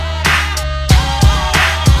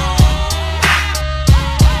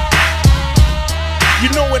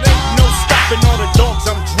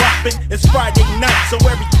popping. It's Friday night, so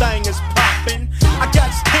everything is popping. I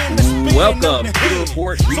got Stan to spin. Welcome to the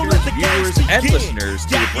Report readers, viewers, and listeners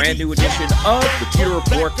to a brand new edition of the Pewter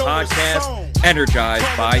Report podcast, energized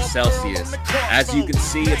by Celsius. As you can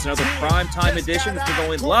see, it's another primetime edition that's been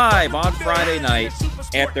going live on Friday night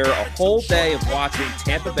after a whole day of watching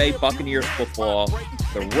Tampa Bay Buccaneers football,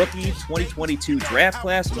 the rookie 2022 draft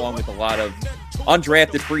class, along with a lot of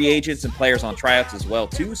undrafted free agents and players on tryouts as well,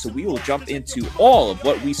 too. So we will jump into all of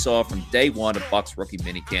what we saw from day one of Bucs rookie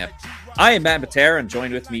minicamp. I am Matt Matera, and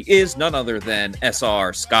joined with me is none other than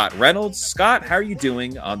SR Scott Reynolds. Scott, how are you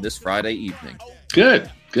doing on this Friday evening? Good.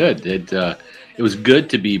 It was good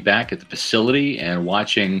to be back at the facility and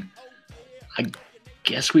watching, I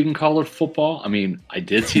guess we can call it football. I mean, I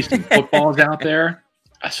did see some footballs out there.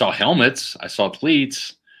 I saw helmets. I saw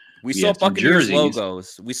cleats. We saw Buccaneers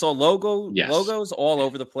logos. We saw logos all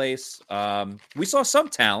over the place. We saw some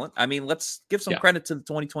talent. I mean, let's give some credit to the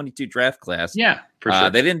 2022 draft class. Yeah, for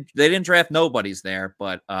sure. They didn't draft nobodies there,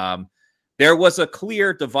 but there was a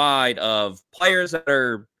clear divide of players that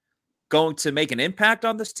are going to make an impact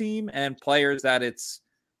on this team and players that it's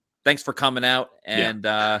thanks for coming out. And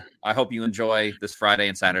I hope you enjoy this Friday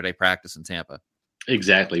and Saturday practice in Tampa.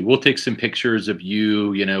 Exactly. We'll take some pictures of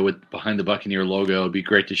you, with behind the Buccaneer logo. It'd be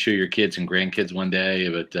great to show your kids and grandkids one day.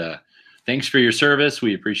 But thanks for your service.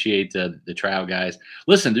 We appreciate the tryout guys.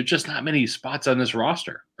 Listen, there's just not many spots on this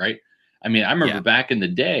roster, right? I mean, I remember back in the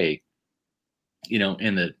day, in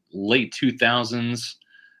the late 2000s,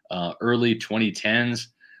 early 2010s,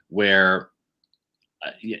 where,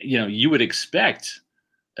 you would expect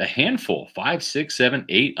a handful, 5, 6, 7,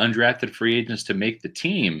 8 undrafted free agents to make the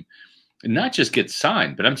team. And not just get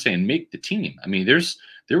signed, but I'm saying make the team. I mean,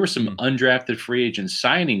 there were some undrafted free agent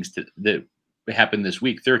signings that happened this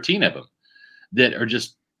week, 13 of them, that are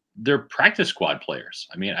they're practice squad players.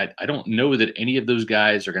 I mean, I don't know that any of those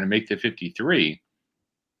guys are going to make the 53.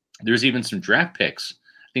 There's even some draft picks,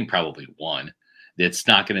 I think probably one, that's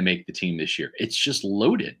not going to make the team this year. It's just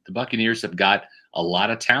loaded. The Buccaneers have got a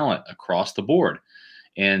lot of talent across the board.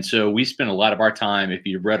 And so we spent a lot of our time, if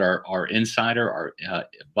you've read our insider, our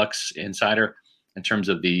Bucs insider, in terms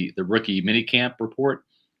of the rookie minicamp report,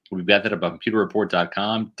 we've got that up on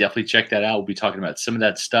pewterreport.com. Definitely check that out. We'll be talking about some of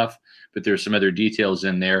that stuff, but there's some other details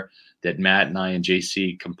in there that Matt and I and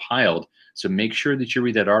JC compiled. So make sure that you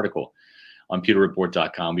read that article on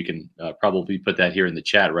pewterreport.com. We can probably put that here in the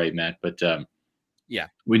chat, right, Matt? But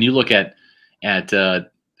when you look at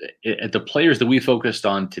the players that we focused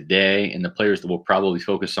on today and the players that we'll probably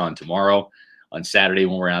focus on tomorrow, on Saturday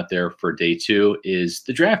when we're out there for day 2, is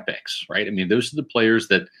the draft picks, right? I mean, those are the players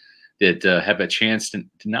that have a chance to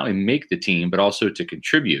not only make the team, but also to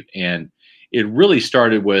contribute. And it really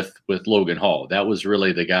started with Logan Hall. That was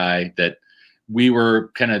really the guy that we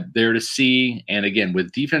were kind of there to see. And again,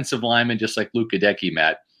 with defensive linemen, just like Luke Gadecki,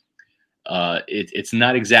 Matt, it's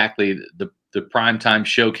not exactly the primetime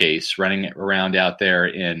showcase running around out there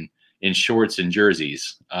in shorts and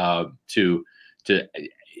jerseys to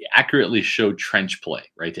accurately show trench play,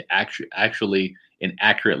 right? To actually and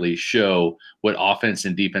accurately show what offense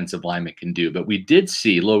and defensive linemen can do. But we did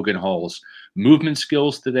see Logan Hall's movement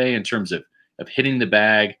skills today in terms of hitting the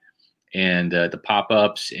bag and the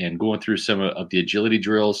pop-ups and going through some of the agility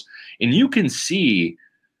drills. And you can see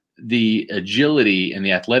the agility and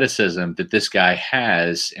the athleticism that this guy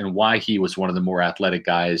has and why he was one of the more athletic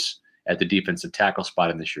guys at the defensive tackle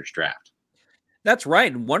spot in this year's draft. That's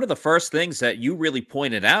right. And one of the first things that you really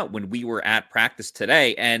pointed out when we were at practice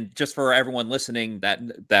today, and just for everyone listening that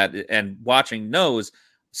and watching knows,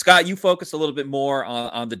 Scott, you focused a little bit more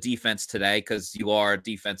on the defense today because you are a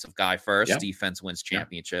defensive guy first. Yep. Defense wins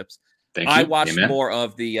championships. Thank you. I watched more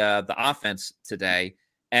of the offense today.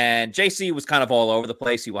 And JC was kind of all over the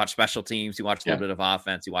place. He watched special teams. He watched a little bit of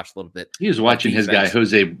offense. He watched a little bit. He was watching his guy,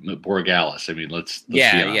 Jose Borregales. I mean, let's be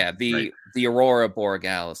honest, the Aurora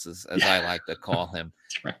Borealis, as I like to call him.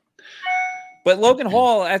 That's right. But Logan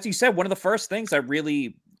Hall, as you said, one of the first things I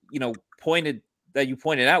really, pointed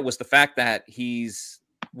out was the fact that it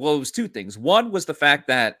was 2 things. One was the fact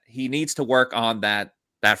that he needs to work on that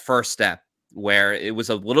first step where it was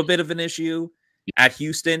a little bit of an issue at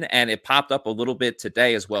Houston, and it popped up a little bit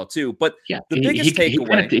today as well too. But the biggest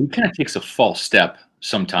takeaway, he kind of takes a false step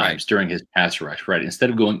sometimes during his pass rush, right? Instead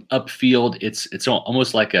of going upfield, it's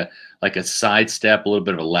almost like a side step, a little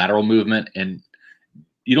bit of a lateral movement, and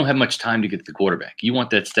you don't have much time to get to the quarterback. You want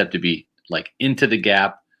that step to be like into the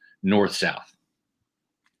gap, north south.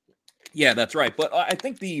 Yeah, that's right. But I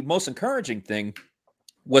think the most encouraging thing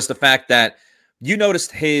was the fact that you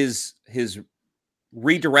noticed his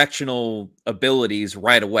redirectional abilities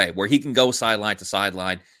right away, where he can go sideline to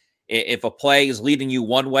sideline if a play is leading you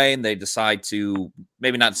one way and they decide to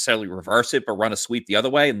maybe not necessarily reverse it, but run a sweep the other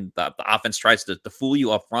way, and the offense tries to fool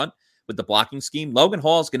you up front with the blocking scheme, Logan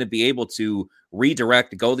Hall is going to be able to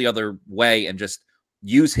redirect, go the other way, and just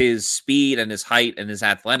use his speed and his height and his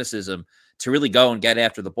athleticism to really go and get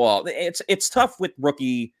after the ball. It's tough with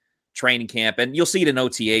rookie training camp, and you'll see it in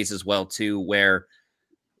OTAs as well too, where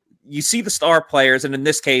you see the star players, and in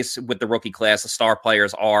this case with the rookie class, the star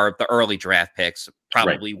players are the early draft picks,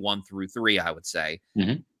 probably 1 through 3, I would say.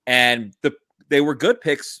 And they were good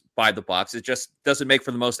picks by the Bucs. It just doesn't make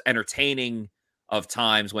for the most entertaining of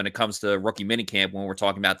times when it comes to rookie minicamp when we're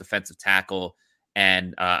talking about defensive tackle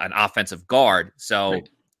and an offensive guard. So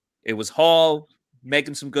it was Hall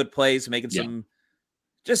making some good plays, making some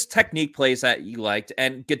just technique plays that you liked.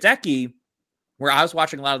 And Goedeke, where I was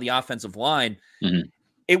watching a lot of the offensive line,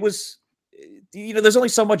 it was, there's only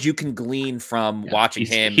so much you can glean from watching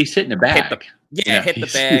him. He's hitting the bag. Hit the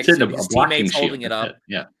bag. His teammates holding it up.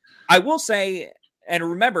 Yeah. I will say, and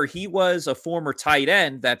remember, he was a former tight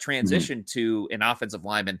end that transitioned to an offensive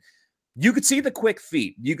lineman. You could see the quick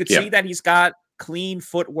feet. You could see that he's got clean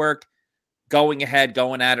footwork, going ahead,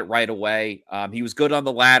 going at it right away. He was good on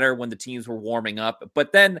the ladder when the teams were warming up.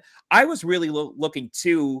 But then I was really looking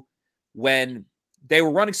too when they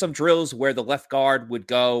were running some drills where the left guard would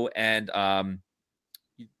go and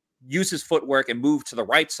use his footwork and move to the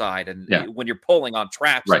right side. And when you're pulling on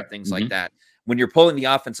traps and things like that, when you're pulling the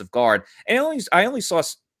offensive guard, and I only saw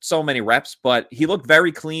so many reps, but he looked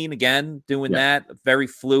very clean again, doing that, very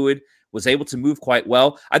fluid, was able to move quite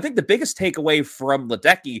well. I think the biggest takeaway from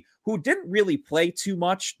Ledecky, who didn't really play too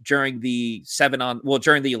much during the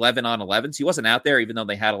 11-on-11s, he wasn't out there, even though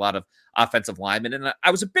they had a lot of offensive linemen. And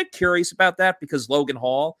I was a bit curious about that because Logan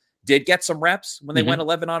Hall did get some reps when they went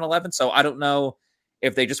 11-on-11. So I don't know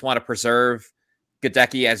if they just want to preserve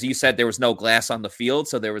Goedeke. As you said, there was no glass on the field,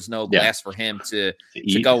 so there was no glass for him to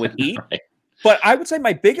go and eat. But I would say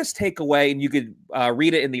my biggest takeaway, and you could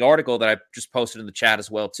read it in the article that I just posted in the chat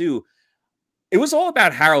as well, too, it was all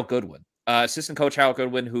about Harold Goodwin, assistant coach Harold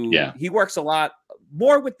Goodwin, who he works a lot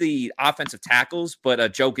more with the offensive tackles,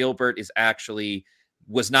 but Joe Gilbert he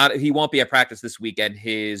won't be at practice this weekend.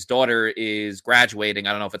 His daughter is graduating.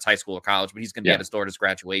 I don't know if it's high school or college, but he's going to be at his daughter's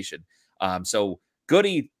graduation. So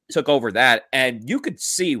Goody took over that, and you could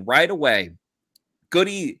see right away,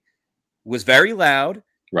 Goody was very loud.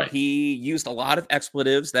 Right. He used a lot of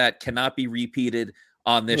expletives that cannot be repeated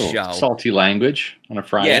on this show. Salty language on a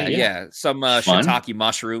Friday. Yeah. Some shiitake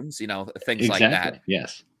mushrooms, things like that.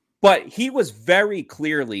 Yes. But he was very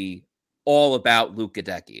clearly all about Luke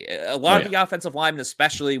Goedeke. A lot of the offensive linemen,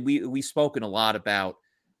 especially, we've spoken a lot about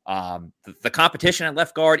the competition at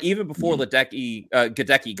left guard, even before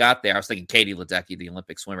Goedeke got there. I was thinking Katie Ledecky, the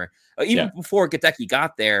Olympic swimmer. Even before Goedeke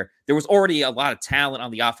got there was already a lot of talent on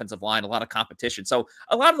the offensive line, a lot of competition. So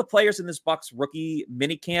a lot of the players in this Bucs rookie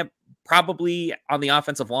minicamp probably on the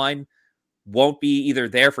offensive line won't be either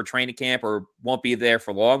there for training camp or won't be there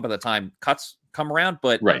for long by the time cuts come around.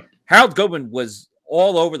 But Harold Goodwin was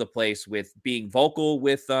all over the place with being vocal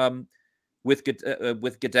with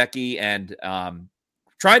Goedeke and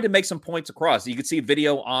tried to make some points across. You could see a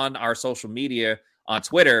video on our social media on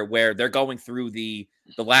Twitter where they're going through the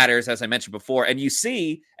ladders, as I mentioned before, and you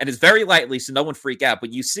see, and it's very lightly, so no one freak out,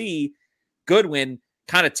 but you see Goodwin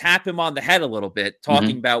kind of tap him on the head a little bit,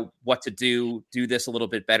 talking about what to do this a little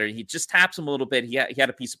bit better. He just taps him a little bit. He had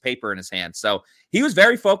a piece of paper in his hand. So he was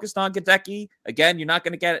very focused on Goedeke. Again, you're not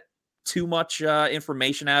going to get too much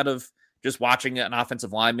information out of just watching an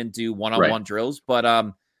offensive lineman do one-on-one drills, but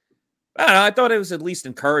I don't know, I thought it was at least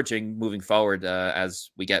encouraging moving forward as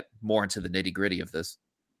we get more into the nitty gritty of this.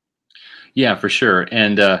 Yeah, for sure.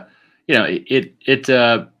 And,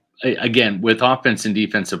 again, with offense and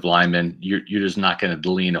defensive linemen, you're just not going to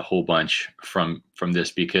glean a whole bunch from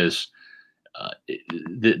this because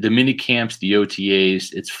the mini camps, the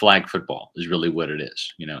OTAs, it's flag football is really what it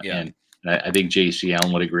is, and I think JC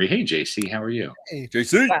Allen would agree. Hey, JC, how are you? Hey,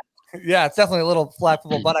 JC. Yeah, it's definitely a little flag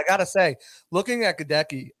football, but I got to say, looking at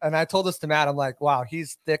Goedeke, and I told this to Matt, I'm like, wow,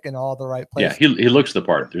 he's thick in all the right places. Yeah, he looks the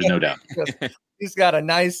part. There's no doubt. He's got a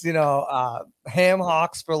nice, ham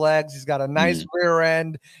hocks for legs. He's got a nice rear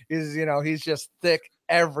end. He's just thick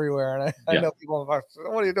everywhere. And I know people are,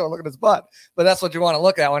 what are you doing? Look at his butt. But that's what you want to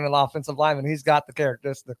look at when an offensive lineman. He's got the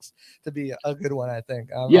characteristics to be a good one, I think.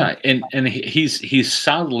 And he's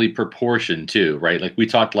solidly proportioned too, right? Like we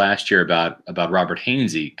talked last year about Robert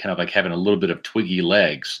Hainsey kind of like having a little bit of twiggy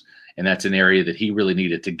legs, and that's an area that he really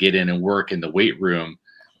needed to get in and work in the weight room.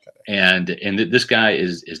 And this guy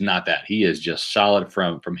is not that. He is just solid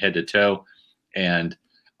from head to toe. And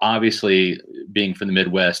obviously, being from the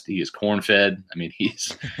Midwest, he is corn-fed. I mean,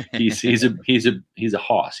 he's a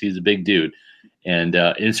hoss. He's a big dude, and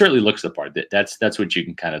it certainly looks the part. That's what you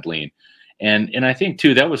can kind of glean. And I think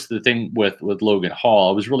too, that was the thing with Logan Hall.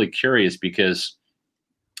 I was really curious because,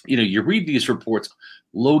 you read these reports.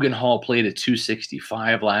 Logan Hall played at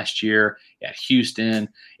 265 last year at Houston,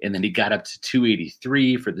 and then he got up to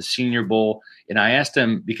 283 for the Senior Bowl. And I asked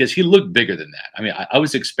him, because he looked bigger than that. I mean, I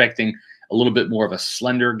was expecting a little bit more of a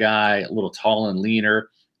slender guy, a little tall and leaner,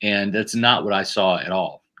 and that's not what I saw at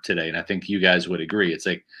all today. And I think you guys would agree. It's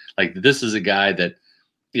like this is a guy that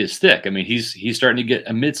is thick. I mean, he's starting to get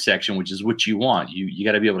a midsection, which is what you want. You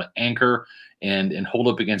got to be able to anchor and hold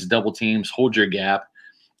up against double teams, hold your gap,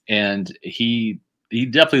 and he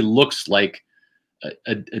definitely looks like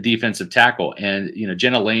a defensive tackle. And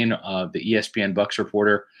Jenna Lane, the ESPN Bucks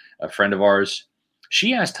reporter, a friend of ours,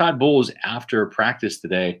 she asked Todd Bowles after practice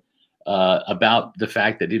today about the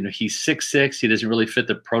fact that he's 6'6", he doesn't really fit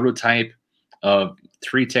the prototype of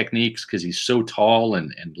three techniques because he's so tall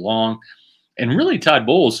and long. And really, Todd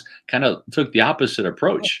Bowles kind of took the opposite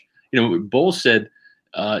approach. Bowles said,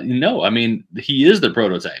 no, I mean, he is the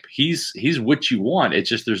prototype. He's what you want. It's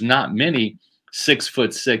just there's not many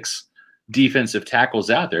 6'6" defensive tackles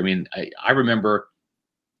out there. I mean, I remember,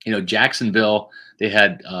 Jacksonville, they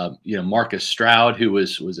had, Marcus Stroud, who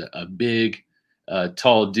was a big,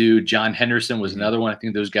 tall dude. John Henderson was another one. I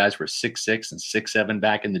think those guys were 6'6" and 6'7"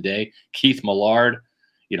 back in the day. Keith Millard,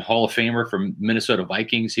 Hall of Famer from Minnesota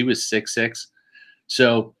Vikings. He was 6'6".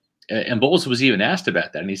 So, and Bowles was even asked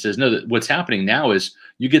about that. And he says, no, what's happening now is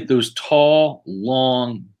you get those tall,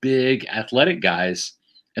 long, big, athletic guys,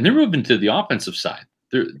 and they're moving to the offensive side.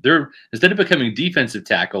 They're instead of becoming defensive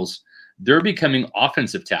tackles, they're becoming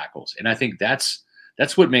offensive tackles. And I think that's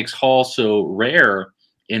what makes Hall so rare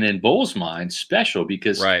and in Bowles' mind special,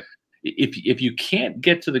 because if you can't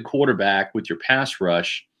get to the quarterback with your pass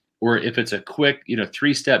rush, or if it's a quick,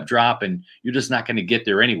 3-step drop and you're just not going to get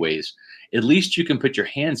there anyways, at least you can put your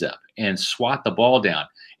hands up and swat the ball down.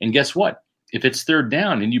 And guess what? If it's third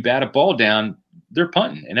down and you bat a ball down, they're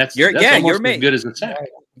punting. And that's almost as good as a sack.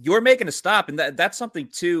 You're making a stop. And that's something,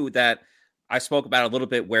 too, that I spoke about a little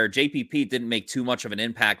bit, where JPP didn't make too much of an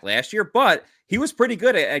impact last year, but he was pretty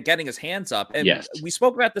good at getting his hands up. And we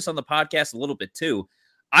spoke about this on the podcast a little bit, too.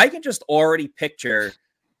 I can just already picture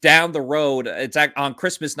down the road, it's on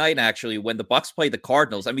Christmas night, actually, when the Bucks play the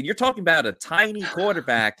Cardinals. I mean, you're talking about a tiny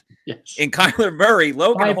quarterback in Kyler Murray.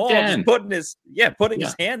 Logan Hall just putting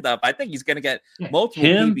his hand up. I think he's going to get multiple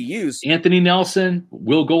PBUs. Anthony Nelson,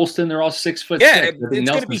 Will Golston, they're all 6'6". Yeah, it's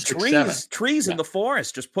going to be trees in the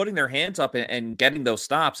forest just putting their hands up and getting those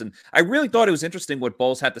stops. And I really thought it was interesting what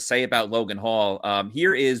Bowles had to say about Logan Hall.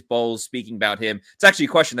 Here is Bowles speaking about him. It's actually a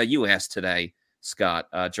question that you asked today, Scott,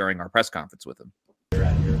 during our press conference with him.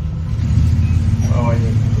 Well, when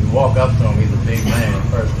you walk up to him, he's a big man,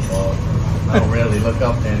 first of all. I don't really look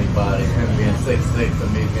up to anybody. Him being 6'6"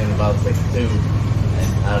 and me being about 6'2",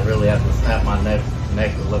 and I really have to snap my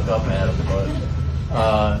neck to look up at him.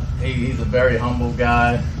 But he's a very humble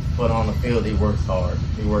guy, but on the field he works hard.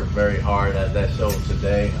 He works very hard, as that shows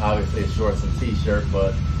today. Obviously it's shorts and t-shirt,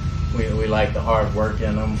 but we like the hard work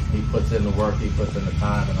in him. He puts in the work, he puts in the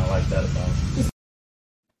time, and I like that about him.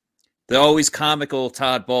 The always comical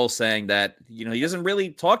Todd Bowles saying that, he doesn't really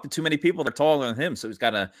talk to too many people that are taller than him, so he's got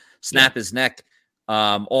to snap his neck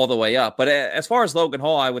all the way up. But as far as Logan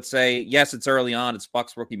Hall, I would say, yes, it's early on. It's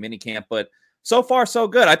Bucks rookie minicamp, but so far, so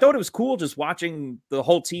good. I thought it was cool just watching the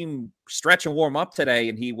whole team stretch and warm up today,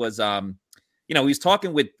 and he was, he was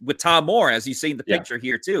talking with Tom Moore, as you see in the picture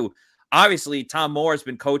here, too. Obviously, Tom Moore has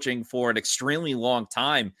been coaching for an extremely long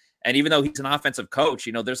time, and even though he's an offensive coach,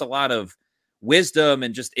 there's a lot of wisdom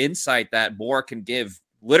and just insight that Moore can give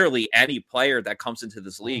literally any player that comes into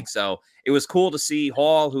this league. So it was cool to see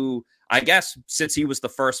Hall, who I guess since he was the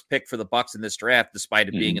first pick for the Bucks in this draft, despite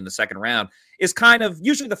it being in the second round, is kind of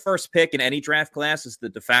usually the first pick in any draft class is the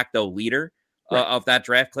de facto leader of that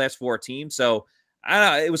draft class for a team. So I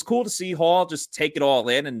don't know, it was cool to see Hall just take it all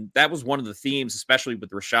in. And that was one of the themes, especially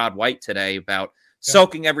with Rachaad White today, about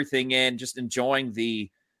soaking everything in, just enjoying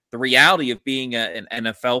the reality of being an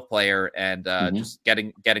NFL player and just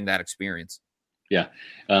getting that experience. Yeah.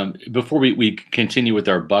 Before we continue with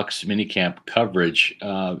our Bucks minicamp coverage,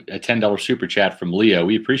 a $10 super chat from Leo.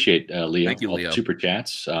 We appreciate Leo. Thank you, Leo. Super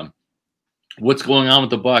chats. What's going on with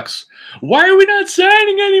the Bucks? Why are we not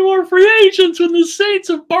signing any more free agents when the Saints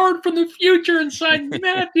have borrowed from the future and signed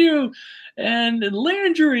Matthew and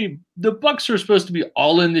Landry? The Bucks are supposed to be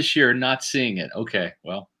all in this year, not seeing it. Okay.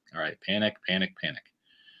 Well, all right. Panic.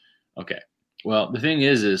 Okay. Well, the thing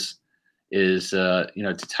is to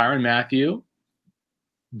Tyrann Mathieu,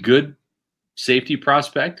 good safety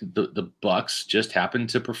prospect. The Bucs just happen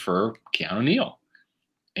to prefer Keanu Neal,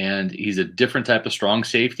 and he's a different type of strong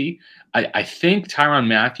safety. I think Tyrann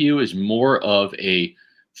Mathieu is more of a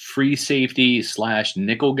free safety /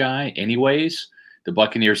 nickel guy anyways. The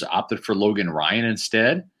Buccaneers opted for Logan Ryan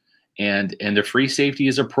instead, and the free safety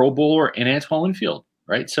is a Pro Bowler in Antoine Winfield,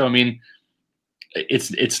 right? So I mean,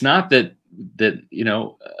 it's not that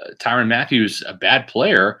Tyrann Mathieu's a bad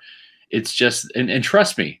player. It's just, and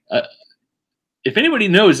trust me, if anybody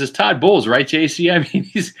knows, it's Todd Bowles, right, JC? I mean,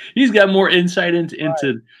 he's got more insight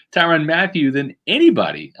into Tyrann Mathieu than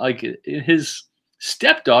anybody. Like, his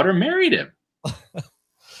stepdaughter married him.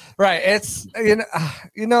 Right. It's,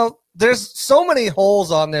 there's so many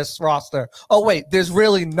holes on this roster. Oh, wait, there's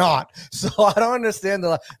really not. So I don't understand.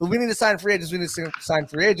 We need to sign free agents. We need to sign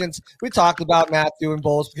free agents. We talked about Mathieu and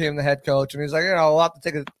Bowles became the head coach, and he's like, we'll have to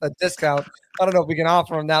take a discount. I don't know if we can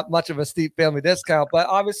offer him that much of a steep family discount, but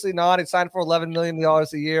obviously not. He signed for $11 million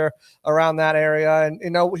a year around that area. And,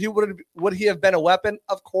 would he have been a weapon?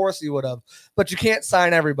 Of course he would have. But you can't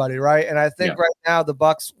sign everybody, right? And I think right now the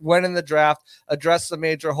Bucs went in the draft, addressed the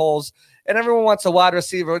major holes, and everyone wants a wide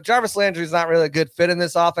receiver. Jarvis Landry is not really a good fit in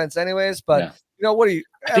this offense anyways, but,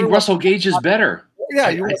 I think Russell Gage is better. Yeah,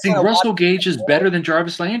 I think Russell Gage is better than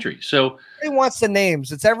Jarvis Landry. So he wants the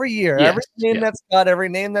names. It's every year. Every name that's got, every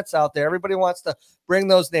name that's out there. Everybody wants to bring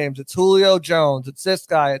those names. It's Julio Jones. It's this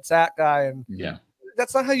guy. It's that guy. And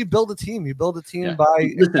that's not how you build a team. You build a team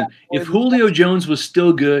by. Listen, if Julio Jones was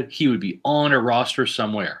still good, he would be on a roster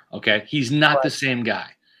somewhere. Okay, he's not the same guy,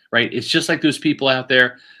 right? It's just like those people out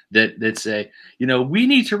there that say, we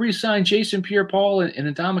need to re-sign Jason Pierre-Paul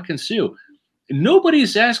and Ndamukong Suh.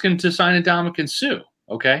 Nobody's asking to sign Ndamukong Suh,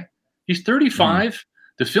 okay? He's 35.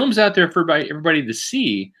 The film's out there for everybody to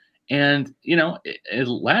see. And,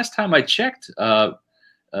 last time I checked,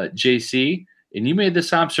 JC, and you made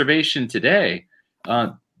this observation today,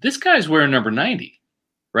 this guy's wearing number 90,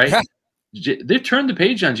 right? They've turned the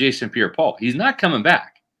page on Jason Pierre-Paul. He's not coming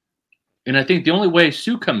back. And I think the only way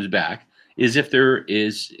Suh comes back is if there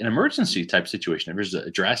is an emergency type situation, if there's a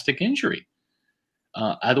drastic injury.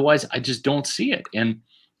 Otherwise, I just don't see it. And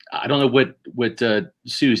I don't know what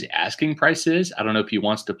Suh's asking price is. I don't know if he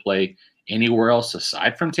wants to play anywhere else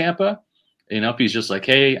aside from Tampa. If he's just like,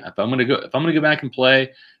 hey, if I'm gonna go back and play,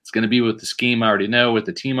 it's gonna be with the scheme I already know, with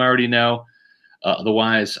the team I already know.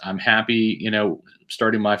 Otherwise, I'm happy,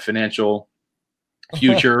 starting my financial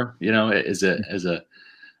future, as an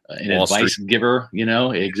advice giver,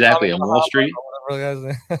 exactly on Wall Street.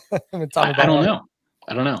 I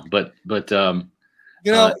don't know, but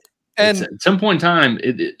and at some point in time,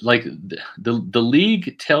 like the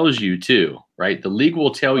league tells you too, right? The league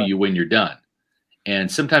will tell you when you're done,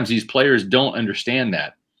 and sometimes these players don't understand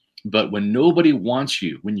that. But when nobody wants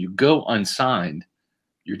you, when you go unsigned,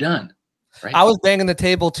 you're done. Right. I was banging the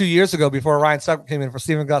table 2 years ago before Ryan Sucker came in for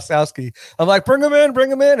Steven Gostkowski. I'm like, bring him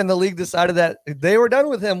in. And the league decided that they were done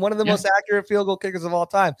with him. One of the most accurate field goal kickers of all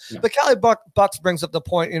time. Yeah. But Cali Bucks brings up the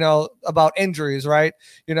point, about injuries, right?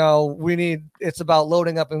 It's about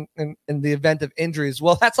loading up in the event of injuries.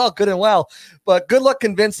 Well, that's all good and well, but good luck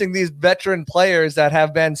convincing these veteran players that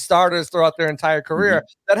have been starters throughout their entire career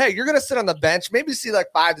that, hey, you're going to sit on the bench, maybe see like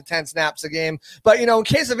 5 to 10 snaps a game. But, in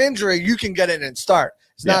case of injury, you can get in and start.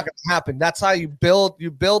 It's not going to happen. That's how you build.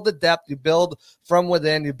 You build the depth. You build from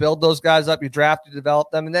within. You build those guys up. You draft. You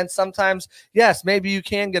develop them. And then sometimes, yes, maybe you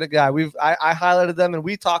can get a guy. I highlighted them and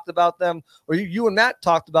we talked about them, or you and Matt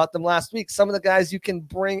talked about them last week. Some of the guys you can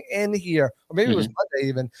bring in here, or maybe it was Monday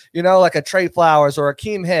even. like a Trey Flowers or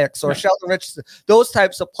Akeem Hicks or Sheldon Richardson. Those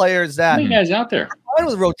types of players that many guys out there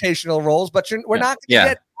with rotational roles, but we're not going to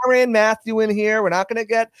get Tyrann Mathieu in here. We're not going to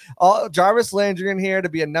get Jarvis Landry in here to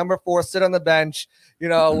be a number 4, sit on the bench. We're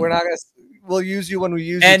not going to. We'll use you when we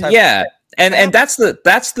use you. And and that's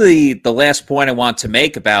the last point I want to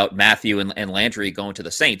make about Mathieu and Landry going to the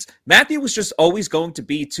Saints. Mathieu was just always going to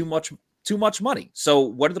be too much money. So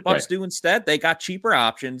what did the Bucs do instead? They got cheaper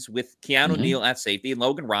options with Keanu Neal at safety and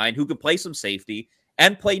Logan Ryan, who could play some safety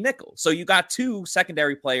and play nickel. So you got 2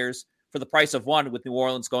 secondary players for the price of 1, with New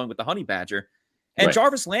Orleans going with the Honey Badger. And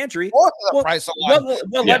Jarvis Landry.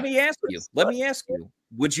 Let me ask you.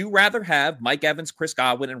 Would you rather have Mike Evans, Chris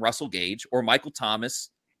Godwin, and Russell Gage, or Michael Thomas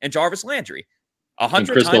and Jarvis Landry?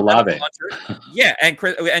 100 Chris times Olave. 100.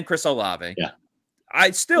 And Chris Olave. Yeah.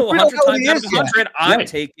 I still 100 times out of 100, I'm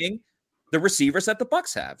taking the receivers that the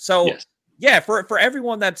Bucs have. So for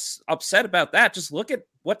everyone that's upset about that, just look at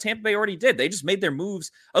what Tampa Bay already did. They just made their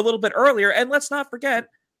moves a little bit earlier, and let's not forget,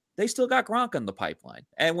 they still got Gronk on the pipeline.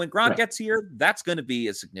 And when Gronk gets here, that's going to be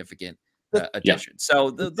a significant addition.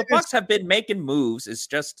 So the Bucs have been making moves. It's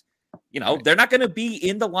just They're not going to be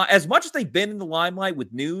in the line as much as they've been in the limelight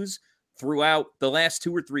with news throughout the last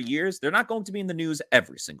 2 or 3 years. They're not going to be in the news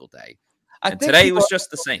every single day. And today it was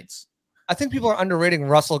just the Saints. I think people are underrating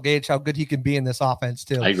Russell Gage, how good he can be in this offense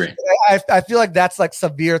too. I agree. I feel like that's like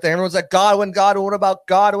severe thing. Everyone's like, Godwin, what about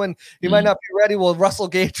Godwin? He might not be ready. Well, Russell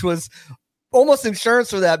Gage was almost insurance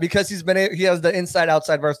for that because he has the inside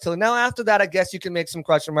outside versatility. Now after that, I guess you can make some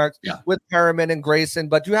question marks with Perriman and Grayson,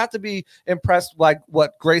 but you have to be impressed by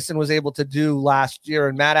what Grayson was able to do last year.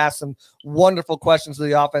 And Matt asked some wonderful questions to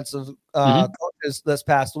the offensive coaches this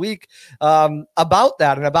past week about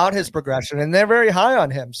that and about his progression, and they're very high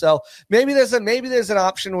on him. So maybe there's an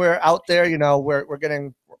option where out there, we're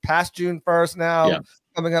getting past June 1st now.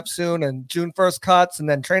 Coming up soon, and June 1st cuts, and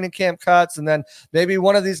then training camp cuts, and then maybe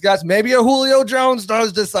one of these guys, maybe a Julio Jones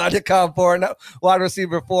does decide to come for a wide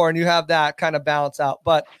receiver 4, and you have that kind of balance out.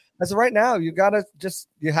 But as of right now, you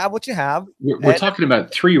have what you have. We're talking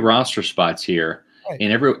about 3 roster spots here, right.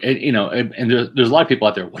 And there's a lot of people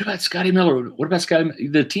out there. What about Scotty Miller? What about Scotty?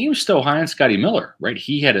 The team's still high on Scotty Miller, right?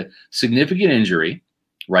 He had a significant injury,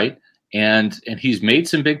 right? And he's made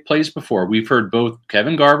some big plays before. We've heard both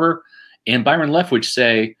Kevin Garber and Byron Leftwich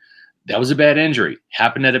say that was a bad injury,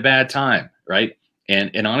 happened at a bad time, right?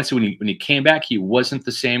 And honestly, when he came back, he wasn't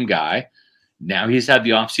the same guy. Now he's had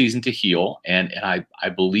the offseason to heal, and I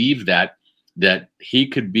believe that he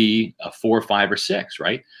could be a 4, 5, or 6,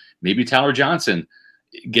 right? Maybe Tyler Johnson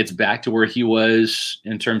gets back to where he was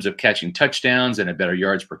in terms of catching touchdowns and a better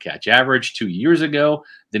yards per catch average 2 years ago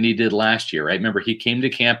than he did last year, right? Remember, he came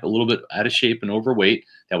to camp a little bit out of shape and overweight.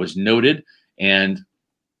 That was noted, and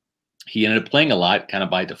he ended up playing a lot kind of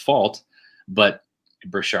by default. But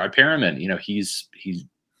Brashard Perriman,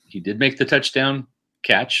 he did make the touchdown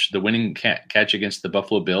catch, the winning catch against the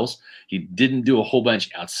Buffalo Bills. He didn't do a whole bunch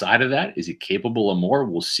outside of that. Is he capable of more?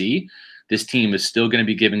 We'll see. This team is still going to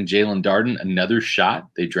be giving Jalen Darden another shot.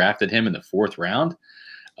 They drafted him in the 4th round.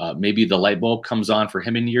 Maybe the light bulb comes on for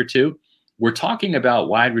him in year 2. We're talking about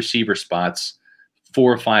wide receiver spots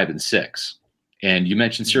 4, 5, and 6. And you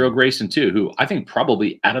mentioned Cyril Grayson too, who I think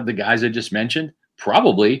probably out of the guys I just mentioned,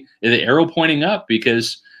 probably the arrow pointing up,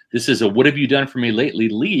 because this is a what have you done for me lately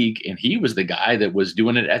league. And he was the guy that was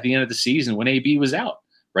doing it at the end of the season when AB was out,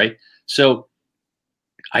 right? So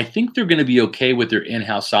I think they're going to be okay with their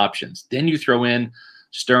in-house options. Then you throw in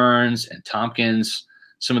Stearns and Tompkins,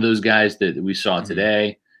 some of those guys that we saw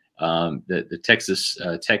today, the Texas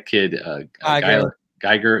Tech kid, Geiger,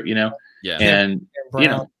 and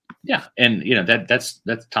yeah, and that's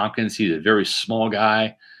Tompkins. He's a very small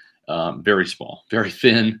guy, very small, very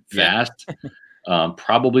thin, fast,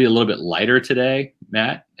 probably a little bit lighter today,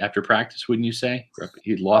 Matt, after practice, wouldn't you say?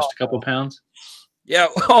 He lost a couple of pounds. Yeah.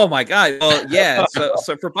 Oh my God. Well, yeah.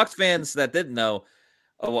 So for Bucs fans that didn't know,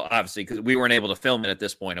 well, obviously because we weren't able to film it at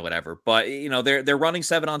this point or whatever, but they're running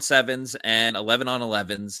 7-on-7s and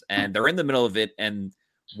 11-on-11s, and they're in the middle of it, and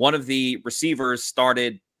one of the receivers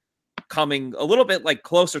started coming a little bit like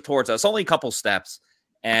closer towards us, only a couple steps,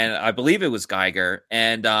 and I believe it was Geiger,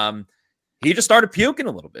 and he just started puking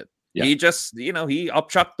a little bit. Yeah. He just, he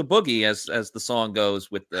upchucked the boogie, as the song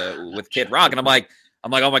goes with Kid Rock, and I'm like,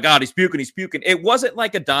 oh my God, he's puking. It wasn't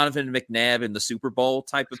like a Donovan McNabb in the Super Bowl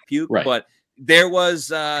type of puke, right. But there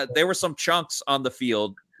were some chunks on the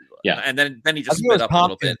field, and then he just spit up a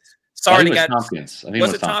little bit. Sorry to get Tompkins.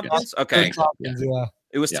 Was it Tompkins? Okay,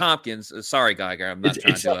 it was Tompkins. Sorry, Geiger. I'm not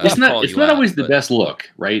trying to. It's not always the best look,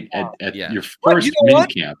 right? At your first mini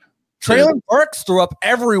camp. Traylon Burks threw up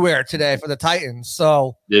everywhere today for the Titans.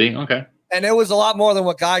 So did he? Okay. And it was a lot more than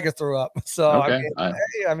what Geiger threw up. So okay.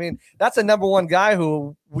 I mean, that's a number one guy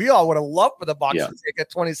who we all would have loved for the Bucs to take at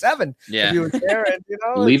 27. Yeah. If he was there,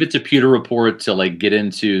 and leave it to Pewter Report to get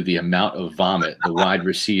into the amount of vomit the wide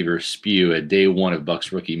receivers spew at day one of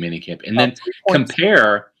Bucs rookie minicamp, and then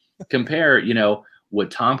compare, what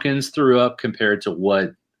Tompkins threw up compared to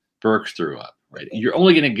what Burks threw up. Right. You're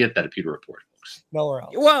only going to get that at Pewter Report. Nowhere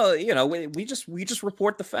else. Well, we just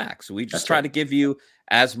report the facts. We just try to give you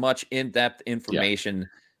as much in-depth information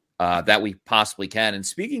that we possibly can. And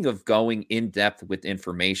speaking of going in-depth with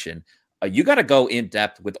information, you got to go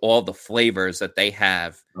in-depth with all the flavors that they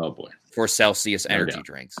have. Oh boy, for Celsius energy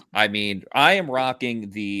drinks. I mean, I am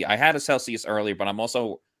rocking I had a Celsius earlier, but I'm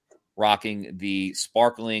also rocking the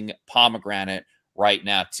sparkling pomegranate right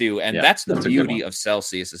now too. And that's the beauty of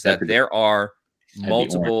Celsius, is that there are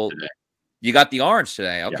multiple. You got the orange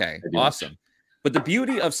today. Okay, awesome. But the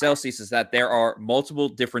beauty of Celsius is that there are multiple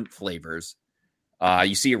different flavors.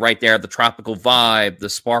 You see it right there, the tropical vibe, the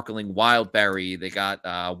sparkling wild berry. They got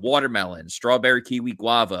watermelon, strawberry, kiwi,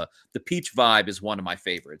 guava. The peach vibe is one of my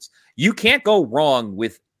favorites. You can't go wrong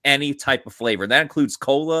with any type of flavor. That includes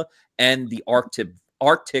cola and the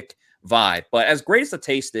Arctic vibe. But as great as the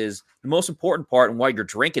taste is, the most important part and why you're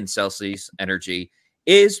drinking Celsius Energy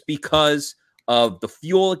is because of the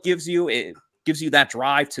fuel it gives you. It gives you that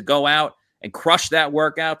drive to go out and crush that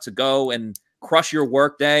workout, to go and crush your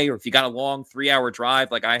work day, or if you got a long 3-hour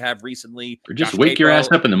drive like I have recently. Or just wake your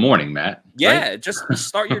ass up in the morning, Matt. Yeah, right? just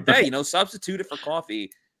start your day, substitute it for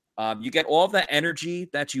coffee. You get all of that energy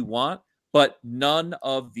that you want, but none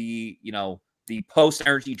of the, the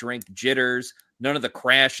post-energy drink jitters, none of the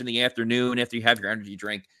crash in the afternoon after you have your energy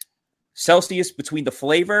drink. Celsius, between the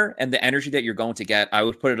flavor and the energy that you're going to get, I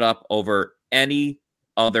would put it up over any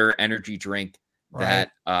other energy drink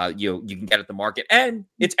that you can get at the market. And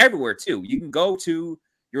it's everywhere too. You can go to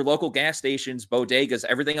your local gas stations, bodegas,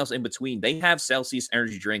 everything else in between. They have Celsius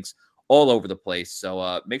energy drinks all over the place.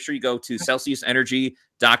 So make sure you go to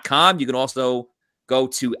CelsiusEnergy.com. You can also go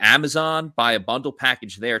to Amazon, buy a bundle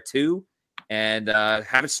package there too, and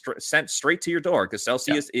have it sent straight to your door, because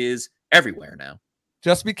Celsius is everywhere now.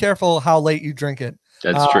 Just be careful how late you drink it.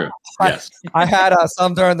 That's true. Yes. I had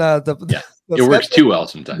some during the it works too well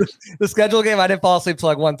sometimes. The schedule game, I didn't fall asleep till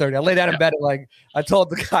like 1:30. I lay down in bed and I told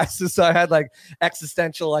the guys, so I had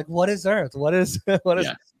existential, what is Earth? What is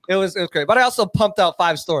It was great. But I also pumped out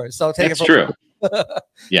 5 stories. So take That's true.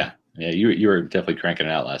 Yeah. You were definitely cranking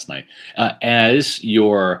it out last night. As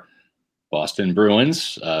your Boston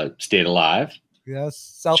Bruins stayed alive.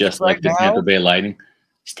 Yes. Celtics just like the Tampa Bay Lightning.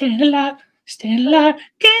 Staying alive. Stand alive,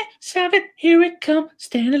 get 7, here it comes.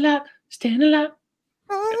 Stand alive, stand alive.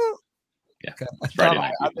 Yeah, okay. It's Friday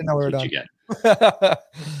night. I didn't know we were done.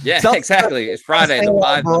 Yeah, exactly. It's Friday. The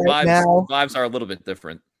vibes are a little bit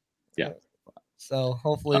different. Yeah. So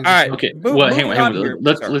hopefully. All right. Okay. Well, hang on.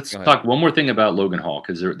 Let's talk one more thing about Logan Hall,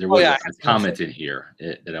 because there was a comment in here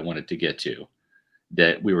that I wanted to get to,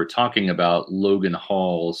 that we were talking about Logan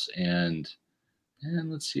Hall's and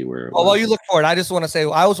let's see where. While you look for it, I just want to say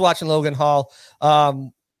I was watching Logan Hall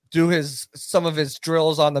do some of his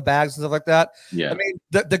drills on the bags and stuff like that. Yeah. I mean,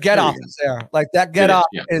 the get off is there. That get off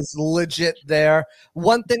is legit there.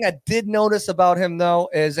 One thing I did notice about him though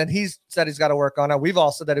is, and he's said he's got to work on it. We've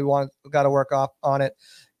all said that got to work on it.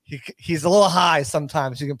 He's a little high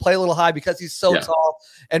sometimes. He can play a little high because he's so tall.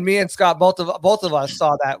 And me and Scott, both of us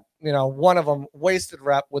saw that. One of them wasted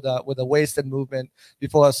rep with a wasted movement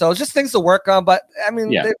before. So it's just things to work on. But I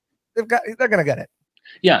mean, they're gonna get it.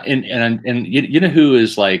 Yeah, and you know who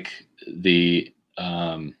is like the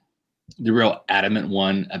real adamant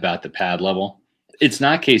one about the pad level? It's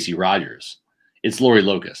not Casey Rogers. It's Lori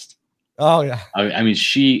Locust. Oh yeah. I mean,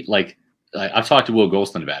 she I've talked to Will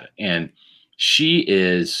Golston about it, and she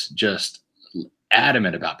is just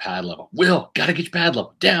adamant about pad level. Will, got to get your pad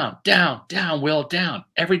level down, down, down. Will, down,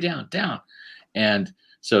 every down, down. And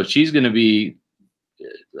so she's going to be,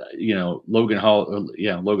 Logan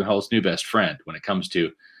Hall's new best friend when it comes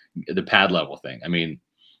to the pad level thing. I mean,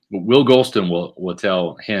 Will Golston will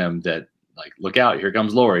tell him that, look out, here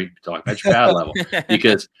comes Lori, talk about your pad level,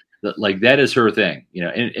 because that is her thing,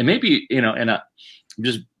 and maybe, and I'm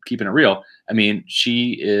just keeping it real. I mean,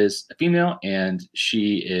 she is a female and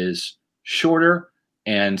she is shorter,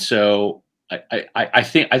 and so I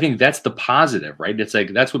think that's the positive, right? It's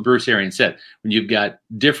that's what Bruce Arians said. When you've got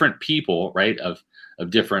different people, right, of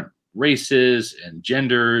different races and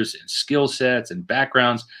genders and skill sets and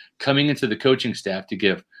backgrounds coming into the coaching staff to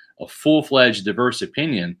give a full-fledged diverse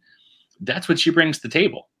opinion, that's what she brings to the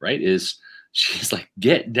table, right? She's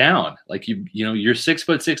get down. You're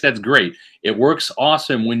 6'6", that's great. It works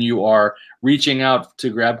awesome when you are reaching out to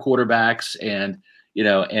grab quarterbacks and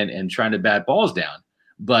trying to bat balls down.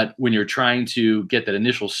 But when you're trying to get that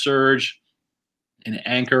initial surge and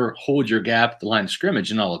anchor, hold your gap, the line of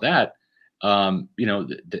scrimmage and all of that,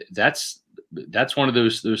 that's one of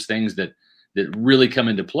those things that really come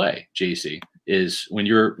into play, JC, is when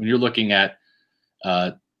you're looking at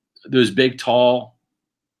those big, tall,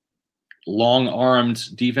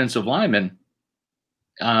 long-armed defensive linemen.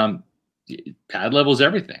 Pad level is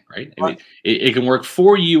everything, right? I mean, it can work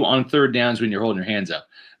for you on third downs when you're holding your hands up,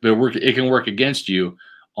 but it can work against you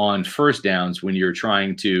on first downs when you're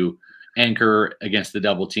trying to anchor against the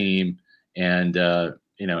double team and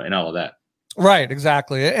and all of that. Right,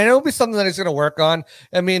 exactly. And it'll be something that he's going to work on.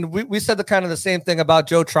 I mean, we said the same thing about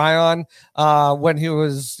Joe Tryon when he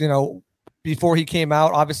was, before he came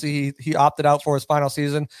out. Obviously he opted out for his final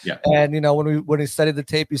season. Yeah. And when he studied the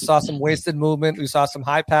tape, you saw some wasted movement. We saw some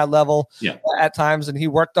high pad level at times, and he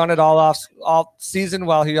worked on it all season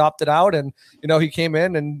while he opted out. And he came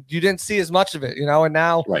in and you didn't see as much of it, and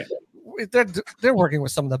now they're working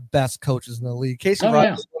with some of the best coaches in the league. Casey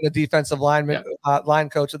Rogers won the defensive line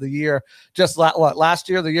coach of the year just last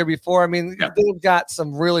year, the year before. I mean, they've got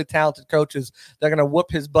some really talented coaches. They're going to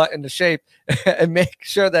whoop his butt into shape and make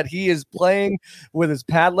sure that he is playing with his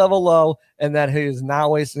pad level low and that he is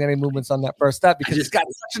not wasting any movements on that first step, because he's got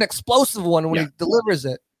such an explosive one when he delivers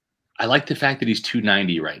it. I like the fact that he's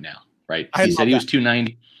 290 right now, right? He said he was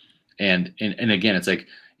 290. And again, it's like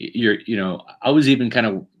I was even kind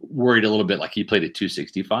of worried a little bit, like he played at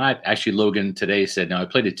 265. Actually, Logan today said, no, I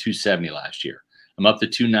played at 270 last year. I'm up to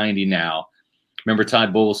 290 now. Remember,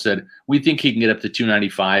 Todd Bowles said, we think he can get up to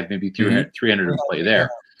 295, maybe 300 to play there.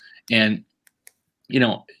 And,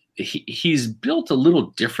 he's built a little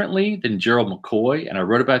differently than Gerald McCoy. And I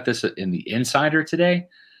wrote about this in the Insider today.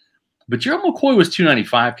 But Gerald McCoy was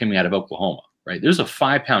 295 coming out of Oklahoma, right? There's a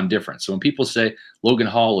 5-pound difference. So when people say Logan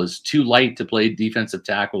Hall is too light to play defensive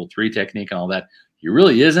tackle, 3 technique and all that, he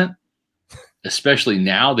really isn't, especially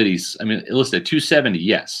now that he's, listen, at 270,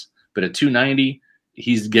 yes. But at 290,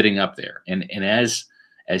 he's getting up there. And as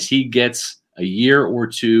he gets a year or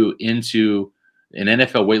two into an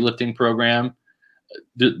NFL weightlifting program,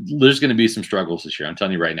 there's going to be some struggles this year. I'm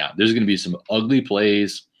telling you right now, there's going to be some ugly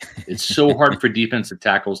plays. It's so hard for defensive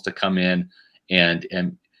tackles to come in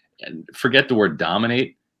and forget the word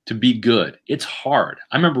dominate, to be good. It's hard.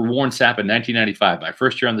 I remember Warren Sapp in 1995, my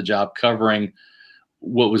first year on the job, covering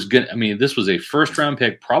what was good. This was a first-round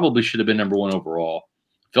pick, probably should have been number 1 overall.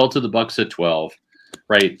 Fell to the Bucs at 12,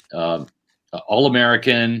 right?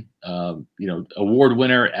 All-American, award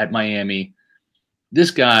winner at Miami. This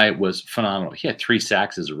guy was phenomenal. He had 3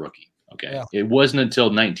 sacks as a rookie. Okay. Yeah. It wasn't until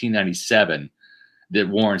 1997 that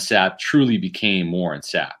Warren Sapp truly became Warren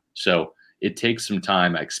Sapp. So it takes some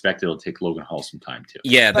time. I expect it'll take Logan Hall some time too.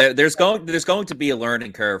 Yeah, there's going to be a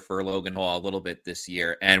learning curve for Logan Hall a little bit this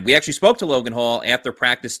year. And we actually spoke to Logan Hall after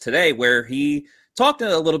practice today, where he talked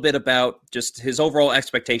a little bit about just his overall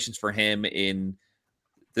expectations for him in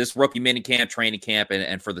this rookie mini camp, training camp,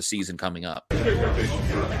 and for the season coming up.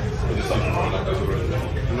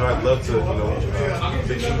 I'd love to,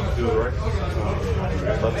 fix you, do it right.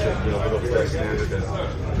 I'd love to, live up to that standard and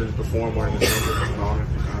really perform wearing the number. It's an honor.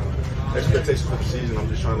 Expectations for the season, I'm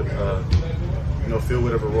just trying to, fill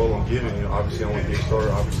whatever role I'm given. Obviously, I want to be a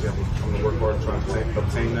starter. Obviously, I'm going to work hard to try to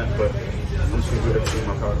obtain that. But I'm just going to do everything in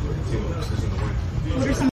my power for the team and the season to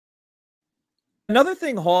win. Another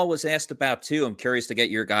thing Hall was asked about, too, I'm curious to get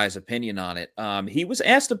your guys' opinion on it. He was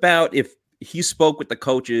asked about if he spoke with the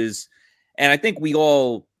coaches, and I think we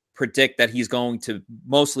all predict that he's going to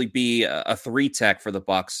mostly be a 3 tech for the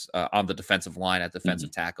Bucs on the defensive line at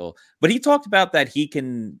defensive tackle. But he talked about that he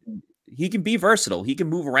can be versatile. He can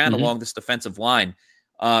move around along this defensive line.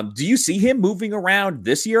 Do you see him moving around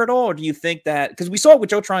this year at all? Or do you think that, because we saw it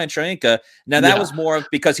with Joe Tryon-Shoyinka, now that was more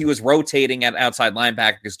because he was rotating at outside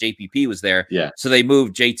linebacker because JPP was there. Yeah. So they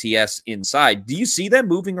moved JTS inside. Do you see them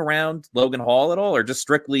moving around Logan Hall at all, or just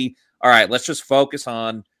strictly, all right, let's just focus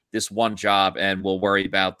on this one job and we'll worry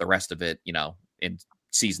about the rest of it, in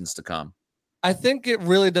seasons to come? I think it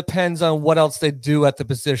really depends on what else they do at the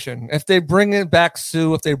position. If they bring in back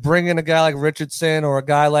Sue, if they bring in a guy like Richardson or a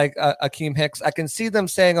guy like Akeem Hicks, I can see them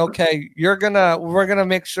saying, okay, we're going to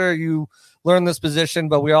make sure you learn this position,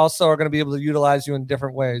 but we also are going to be able to utilize you in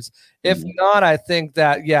different ways. If not, I think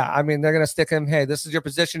that, they're going to stick him, hey, this is your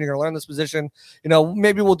position. You're going to learn this position.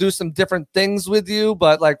 Maybe we'll do some different things with you,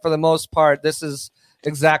 but like for the most part, this is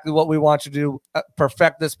exactly what we want you to do,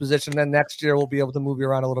 perfect this position. Then next year we'll be able to move you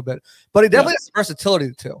around a little bit. But he definitely has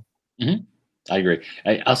versatility too. I agree.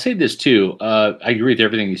 I'll say this too. I agree with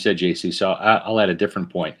everything you said, JC. So I'll add a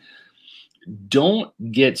different point. Don't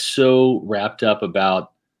get so wrapped up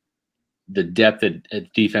about the depth at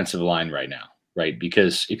defensive line right now, right?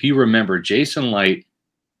 Because if you remember, Jason Light,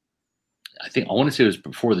 I want to say it was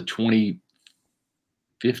before the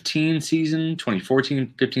 2015 season,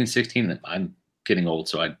 2014, 15, 16. I'm getting old,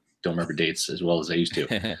 so I don't remember dates as well as I used to.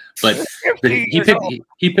 But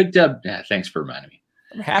he picked up. Yeah, thanks for reminding me.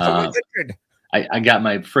 I'm half a hundred. I got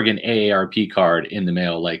my friggin' AARP card in the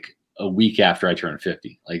mail like a week after I turned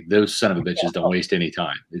 50. Like those son of a bitches don't waste any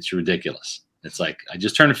time. It's ridiculous. It's like I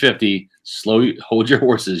just turned 50. Hold your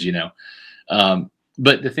horses,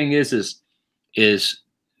 But the thing is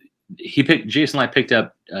Jason Light picked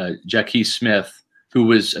up Jaquez Smith, who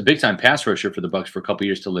was a big-time pass rusher for the Bucs for a couple of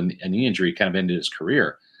years till a knee injury kind of ended his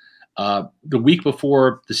career. The week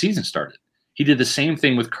before the season started, he did the same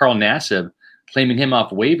thing with Carl Nassib, claiming him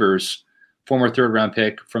off waivers, former third-round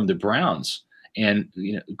pick from the Browns. And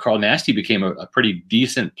Carl Nasty became a pretty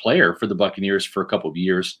decent player for the Buccaneers for a couple of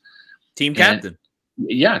years. Team captain.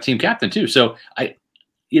 Yeah, team captain too. So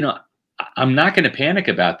I'm not going to panic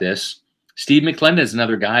about this. Steve McClendon is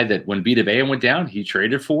another guy that when Vita Vea went down, he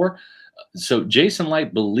traded for. So Jason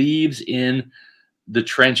Licht believes in the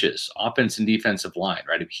trenches, offense and defensive line,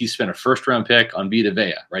 right? He spent a first-round pick on Vita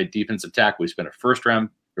Vea, right? Defensive tackle. He spent a first-round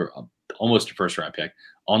or almost a first-round pick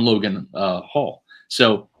on Logan Hall.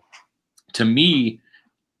 So to me,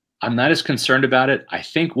 I'm not as concerned about it. I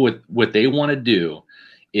think what they want to do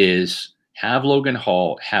is have Logan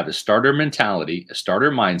Hall have a starter mentality, a starter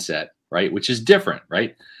mindset, right? Which is different,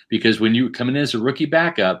 right? Because when you come in as a rookie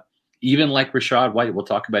backup, even like Rachaad White, we'll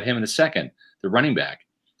talk about him in a second, the running back,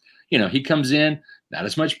 he comes in, not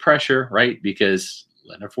as much pressure, right? Because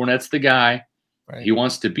Leonard Fournette's the guy. Right. He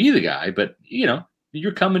wants to be the guy, but,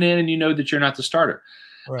 you're coming in and you know that you're not the starter.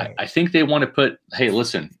 Right. I think they want to put, hey,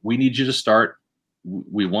 listen, we need you to start.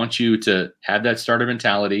 We want you to have that starter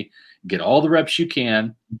mentality, get all the reps you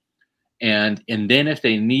can. And then if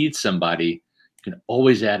they need somebody, you can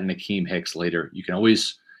always add an Akeem Hicks later. You can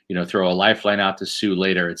always, throw a lifeline out to Sue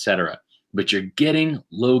later, et cetera. But you're getting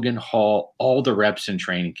Logan Hall all the reps in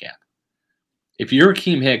training camp. If you're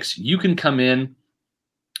Akeem Hicks, you can come in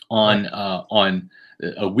on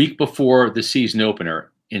a week before the season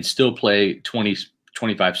opener and still play 20,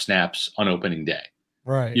 25 snaps on opening day.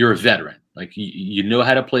 Right. You're a veteran. Like you know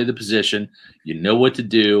how to play the position. You know what to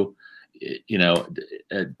do.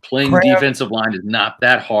 Playing defensive line is not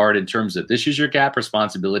that hard in terms of this is your gap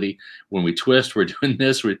responsibility. When we twist, we're doing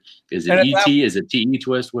this. Is it ET? Is it TE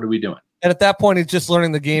twist? What are we doing? And at that point, he's just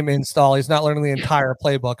learning the game install. He's not learning the entire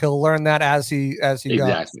playbook. He'll learn that as he goes.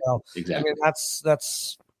 So, exactly. I mean,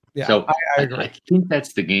 that's yeah. So I agree. I think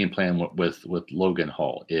that's the game plan with Logan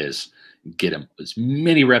Hall is get him as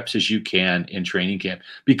many reps as you can in training camp.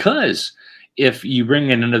 Because if you bring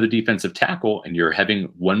in another defensive tackle and you're having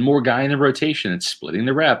one more guy in the rotation and splitting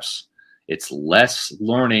the reps, it's less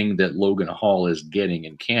learning that Logan Hall is getting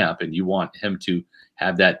in camp, and you want him to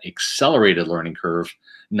have that accelerated learning curve,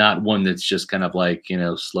 not one that's just kind of like,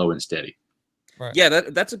 slow and steady. Right. Yeah,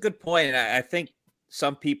 that's a good point. I think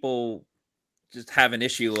some people just have an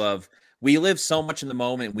issue of we live so much in the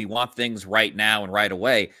moment. We want things right now and right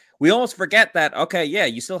away. We almost forget that, okay, yeah,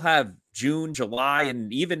 you still have June, July,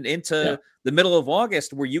 and even into the middle of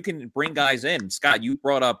August where you can bring guys in. Scott, you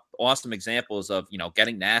brought up awesome examples of,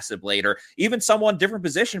 getting Nassib later, even someone different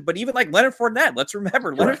position, but even like Leonard Fournette. Let's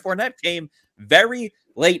remember, Leonard Fournette came very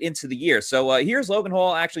late into the year. So here's Logan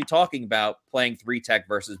Hall actually talking about playing 3-tech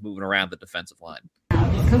versus moving around the defensive line.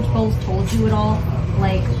 Coach Bowles told you at all,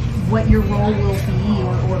 like what your role will be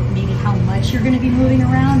or maybe how much you're going to be moving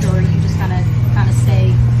around, or you just kind of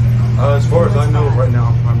stay? As far as I know, right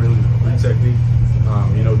now, I'm really technique.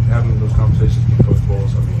 Having those conversations with Coach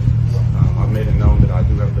Bowles, I've made it known that I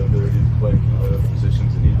do have the ability to play other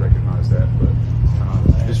positions, and he recognized that. But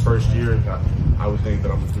this first year, I would think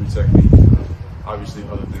that I'm a 3 technique. Obviously,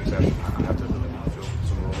 other things I have to really fill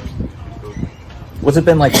some roles. What's it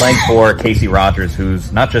been like playing for Casey Rogers,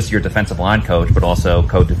 who's not just your defensive line coach, but also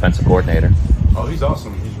co-defensive coordinator? Oh, he's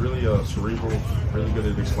awesome. He's really cerebral, really good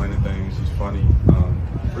at explaining things. He's funny,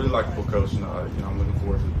 really likable coach. And I'm looking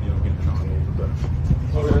forward to getting to know him a little bit better.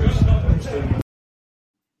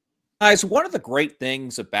 Guys, one of the great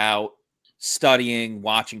things about studying,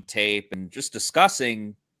 watching tape, and just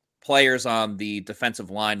discussing players on the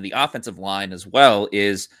defensive line, the offensive line as well,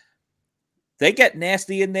 is they get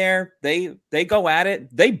nasty in there. They go at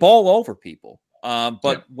it. They bowl over people.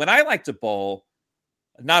 But when I like to bowl,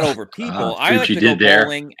 not over people, I like to go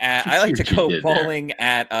bowling at. I like to go bowling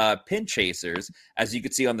at pin chasers, as you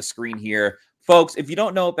can see on the screen here, folks. If you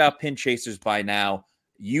don't know about pin chasers by now,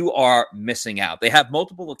 you are missing out. They have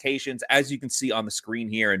multiple locations, as you can see on the screen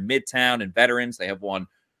here in Midtown and Veterans. They have one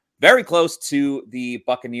very close to the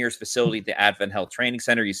Buccaneers facility, the Advent Health Training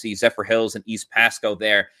Center. You see Zephyr Hills and East Pasco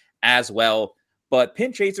there as well. But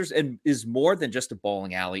Pin Chasers is more than just a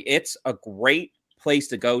bowling alley. It's a great place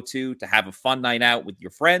to go to have a fun night out with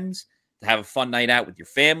your friends, to have a fun night out with your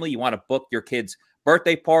family. You want to book your kid's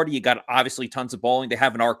birthday party. You got obviously tons of bowling. They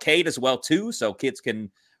have an arcade as well too, so kids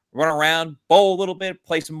can run around, bowl a little bit,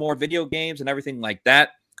 play some more video games and everything like that.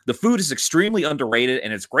 The food is extremely underrated,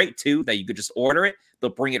 and it's great too that you could just order it. They'll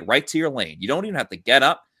bring it right to your lane. You don't even have to get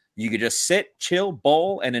up. You could just sit, chill,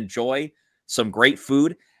 bowl, and enjoy some great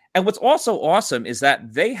food. And what's also awesome is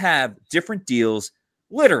that they have different deals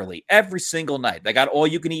literally every single night. They got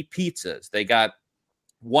all-you-can-eat pizzas. They got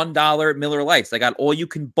 $1 Miller Lights. They got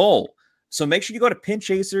all-you-can bowl. So make sure you go to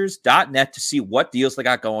pinchasers.net to see what deals they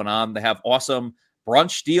got going on. They have awesome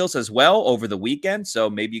brunch deals as well over the weekend. So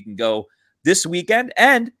maybe you can go this weekend.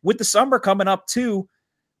 And with the summer coming up too,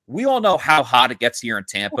 we all know how hot it gets here in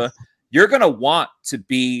Tampa. You're going to want to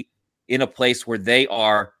be in a place where they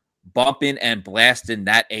are bumping and blasting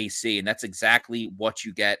that AC. And that's exactly what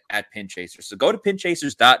you get at Pin Chasers. So go to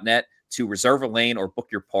pinchasers.net to reserve a lane or book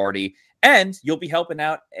your party. And you'll be helping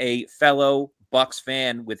out a fellow Bucks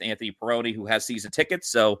fan with Anthony Peroni who has season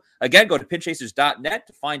tickets. So again, go to pinchasers.net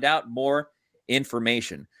to find out more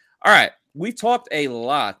information. All right. We talked a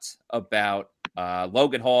lot about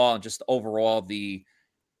Logan Hall and just overall the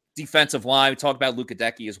defensive line. We talked about Luka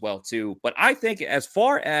Decky as well, too. But I think as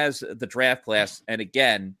far as the draft class, and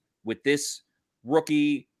again, with this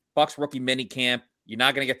Bucks rookie mini camp, you're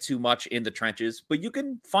not going to get too much in the trenches, but you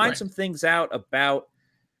can find some things out about,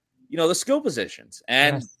 the skill positions.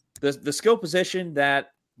 And the skill position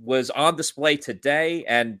that was on display today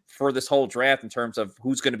and for this whole draft in terms of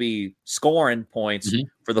who's going to be scoring points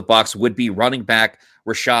for the Bucks would be running back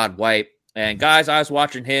Rachaad White. And guys, I was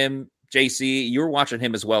watching him. JC, you were watching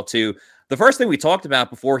him as well, too. The first thing we talked about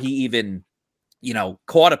before he even,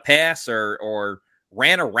 caught a pass or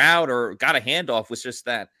ran a route or got a handoff was just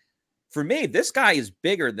that, for me, this guy is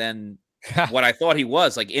bigger than what I thought he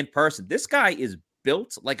was, like in person. This guy is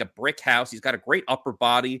built like a brick house. He's got a great upper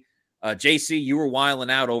body. JC, you were wiling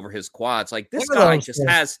out over his quads. Like this guy just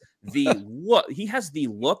has the look. He has the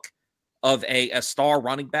look of a star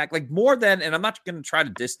running back, like more than, and I'm not going to try to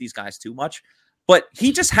diss these guys too much, but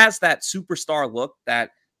he just has that superstar look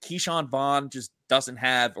that Keyshawn Vaughn just doesn't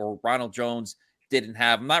have, or Ronald Jones didn't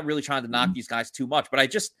have. I'm not really trying to knock these guys too much,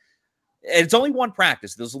 but it's only one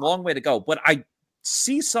practice. There's a long way to go, but I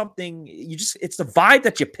see something. It's the vibe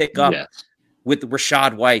that you pick up with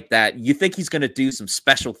Rachaad White that you think he's going to do some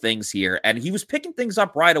special things here. And he was picking things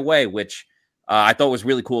up right away, which I thought was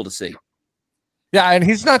really cool to see. Yeah, and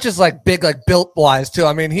he's not just like big, like built wise too.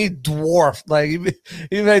 I mean, he dwarfed. Like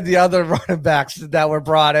he made the other running backs that were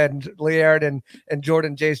brought in, Laird and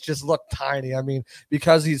Jordan Jace, just look tiny. I mean,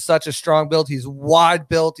 because he's such a strong build, he's wide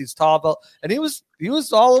built, he's tall built, and he was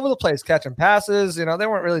all over the place catching passes. They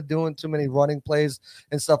weren't really doing too many running plays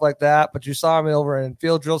and stuff like that, but you saw him over in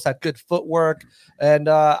field drills, had good footwork, and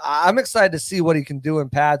I'm excited to see what he can do in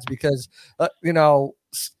pads because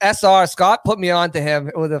SR Scott put me on to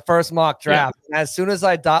him with the first mock draft. And as soon as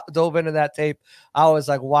I dove into that tape, I was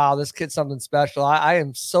like, wow, this kid's something special. I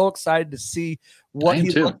am so excited to see what he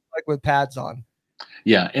looks like with pads on.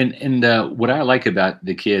 Yeah. And what I like about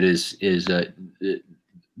the kid is the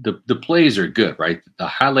plays are good, right? The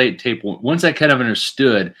highlight tape, once I kind of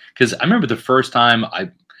understood, because I remember the first time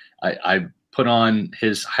I put on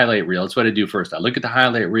his highlight reel. That's what I do first. I look at the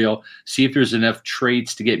highlight reel, see if there's enough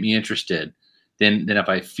traits to get me interested. Then if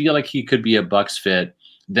I feel like he could be a Bucks fit,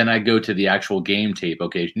 then I go to the actual game tape.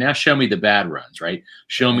 Okay, now show me the bad runs, right?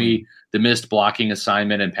 Show me the missed blocking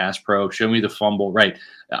assignment and pass pro. Show me the fumble, right?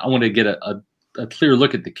 I want to get a clear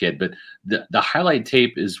look at the kid, but the highlight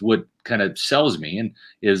tape is what kind of sells me. And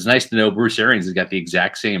it's nice to know Bruce Arians has got the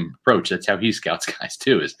exact same approach. That's how he scouts guys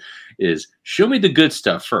too, is show me the good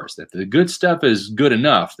stuff first. If the good stuff is good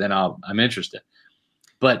enough, then I'm interested.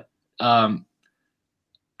 But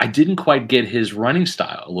I didn't quite get his running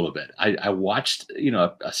style a little bit. I watched, a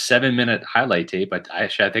 7-minute highlight tape. I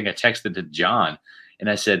think I texted to John and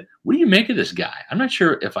I said, what do you make of this guy? I'm not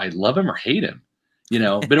sure if I love him or hate him,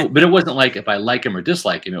 but it wasn't like if I like him or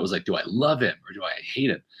dislike him. It was like, do I love him or do I hate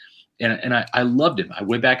him? And I loved him. I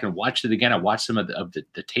went back and watched it again. I watched some of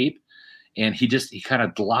the tape and he kind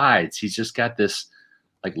of glides. He's just got this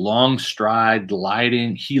like long stride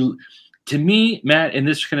gliding. To me, Matt, and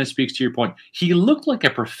this kind of speaks to your point, he looked like a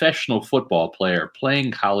professional football player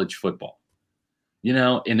playing college football,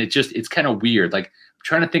 and it's kind of weird. Like I'm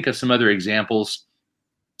trying to think of some other examples.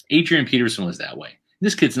 Adrian Peterson was that way.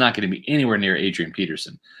 This kid's not going to be anywhere near Adrian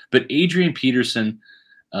Peterson, but Adrian Peterson,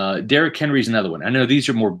 Derrick Henry's another one. I know these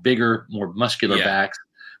are more bigger, more muscular backs,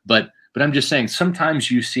 but I'm just saying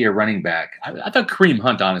sometimes you see a running back. I thought Kareem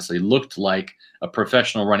Hunt honestly looked like a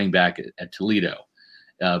professional running back at Toledo.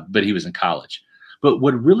 But he was in college. But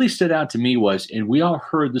what really stood out to me was, and we all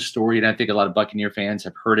heard the story, and I think a lot of Buccaneer fans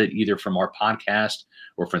have heard it either from our podcast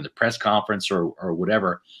or from the press conference or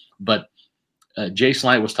whatever. But Jason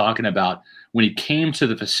Light was talking about when he came to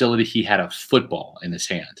the facility, he had a football in his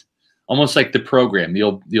hand, almost like the program, the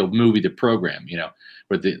old movie, The Program,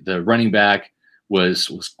 where the running back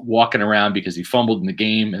was walking around because he fumbled in the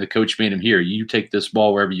game and the coach made him, here, you take this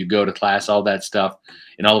ball wherever you go to class, all that stuff.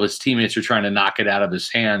 And all of his teammates are trying to knock it out of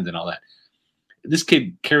his hand and all that. This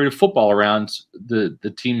kid carried a football around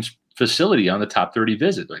the team's facility on the top 30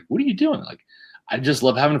 visit. Like, what are you doing? Like, I just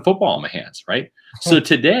love having a football in my hands, right? So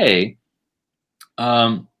today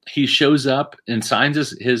he shows up and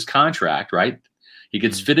signs his contract, right? He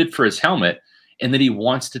gets fitted for his helmet, and then he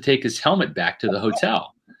wants to take his helmet back to the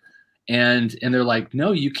hotel. And they're like,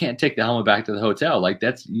 no, you can't take the helmet back to the hotel. Like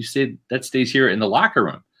you said, that stays here in the locker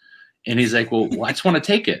room. And he's like, well, I just want to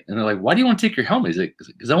take it. And they're like, why do you want to take your helmet? He's like,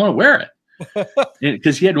 because I want to wear it.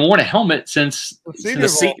 Because he hadn't worn a helmet since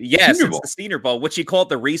the Senior Bowl, which he called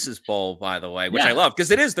the Reese's Bowl, by the way, which I love because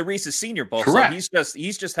it is the Reese's Senior Bowl. Correct. So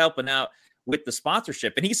he's just helping out with the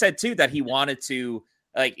sponsorship. And he said too that he wanted to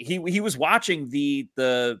he was watching the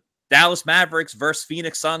Dallas Mavericks versus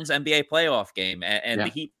Phoenix Suns NBA playoff game and the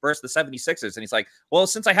Heat versus the 76ers. And he's like, well,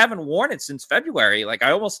 since I haven't worn it since February, like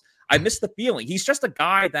I miss the feeling. He's just a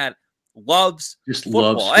guy that loves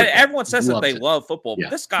football. And everyone says that they love football, but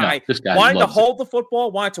this guy wanted to hold the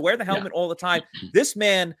football, wanted to wear the helmet all the time. This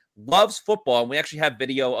man loves football. And we actually have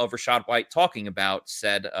video of Rachaad White talking about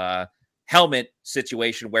said helmet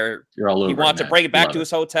situation where he wanted to bring it back to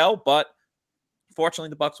his hotel, but fortunately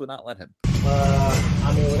the Bucks would not let him.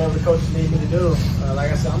 I mean, whatever the coaches need me to do.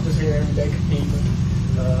 Like I said, I'm just here every day competing.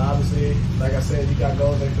 Obviously, like I said, you got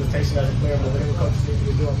goals and expectations as a player, but whatever coaches need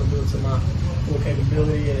me to do, I'm going to do it to my full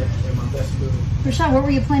capability and my best ability. Rashawn, what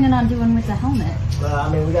were you planning on doing with the helmet?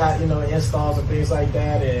 I mean, we got, installs and things like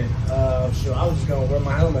that, and sure, I was just going to wear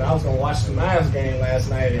my helmet. I was going to watch the Mavs game last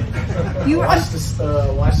night and watch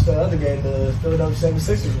the other game, the Philadelphia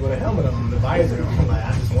 76ers with a helmet on, the visor on. Like,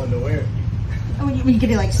 I just wanted to wear it. You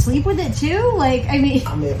could sleep with it too? Like, I mean,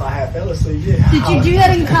 if I had fell asleep, yeah. Did you do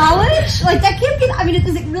that in college? Like, that can't be.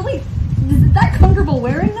 Is it that comfortable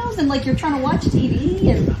wearing those? And like, you're trying to watch TV?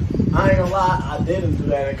 And I ain't gonna lie, I didn't do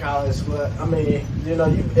that in college, but I mean,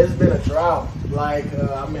 it's been a drought. Like,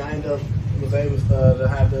 I was able to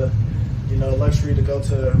have the, luxury to go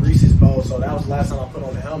to Reese's Bowl, so that was the last time I put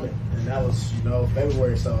on the helmet, and that was,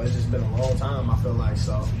 February. So it's just been a long time. I feel like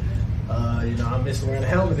so. I miss wearing a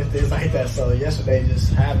helmet and things like that. So yesterday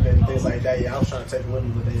just happened and things like that. Yeah, I was trying to take it with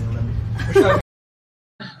me, but they didn't let me.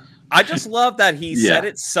 I just love that he said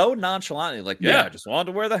it so nonchalantly. Like, I just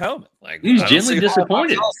wanted to wear the helmet. Like, he was genuinely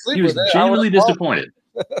disappointed. He was genuinely disappointed.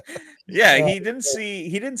 He didn't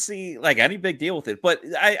see like any big deal with it. But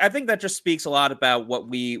I think that just speaks a lot about what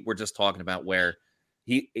we were just talking about, where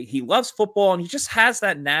he loves football and he just has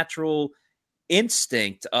that natural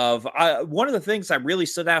instinct of one of the things that really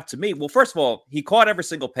stood out to me. Well, first of all, he caught every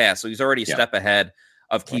single pass, so he's already a step ahead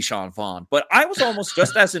of Keyshawn Vaughn. But I was almost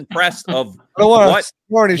just as impressed of what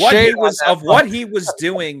he was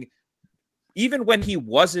doing, even when he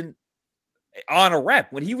wasn't on a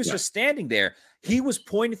rep, when he was just standing there. He was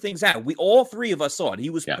pointing things out. All three of us saw it. He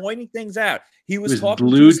was pointing things out. He was talking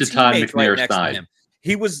glued to his Todd teammates McNair's next side. to him.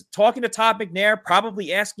 He was talking to Todd McNair,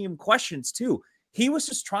 probably asking him questions too. He was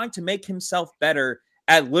just trying to make himself better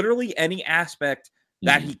at literally any aspect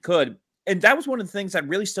that he could. And that was one of the things that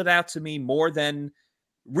really stood out to me more than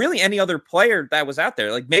really any other player that was out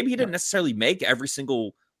there. Like, maybe he didn't necessarily make every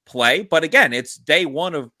single play, but again, it's day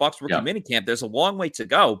one of Bucks rookie minicamp. There's a long way to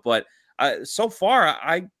go, but so far,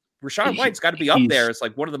 Rachaad White's got to be up there as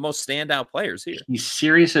like one of the most standout players here. He's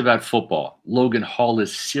serious about football. Logan Hall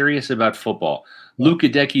is serious about football. Luke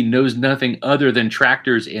Hideki knows nothing other than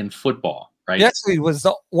tractors and football. Right. He actually was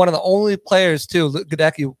one of the only players too, Luke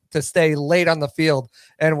Hideki, to stay late on the field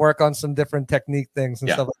and work on some different technique things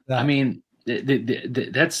and stuff like that. I mean,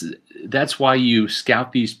 that's why you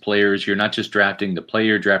scout these players. You're not just drafting the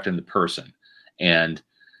player, drafting the person, and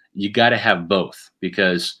you got to have both,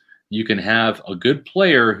 because you can have a good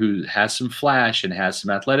player who has some flash and has some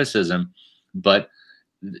athleticism, but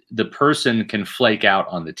the person can flake out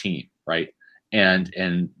on the team, right?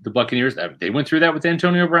 And the Buccaneers, they went through that with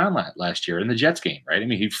Antonio Brown last year in the Jets game, right? I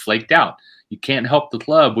mean, he flaked out. You can't help the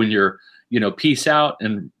club when you're, peace out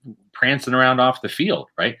and prancing around off the field,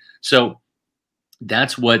 right? So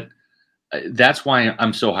that's why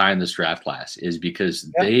I'm so high in this draft class, is because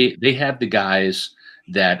they have the guys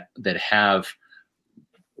that have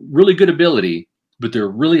really good ability, but they're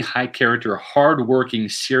really high character, hardworking,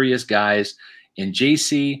 serious guys. And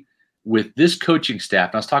JC, with this coaching staff,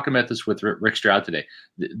 and I was talking about this with Rick Stroud today,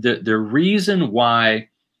 the reason why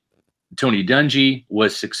Tony Dungy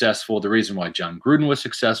was successful, the reason why John Gruden was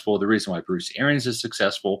successful, the reason why Bruce Arians is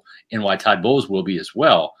successful, and why Todd Bowles will be as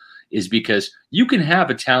well, is because you can have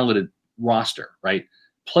a talented roster, right?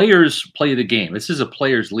 Players play the game. This is a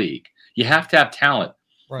players' league. You have to have talent.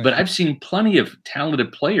 Right. But I've seen plenty of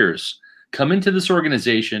talented players come into this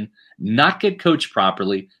organization, not get coached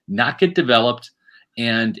properly, not get developed,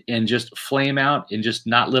 and just flame out and just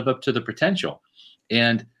not live up to the potential.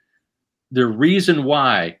 And the reason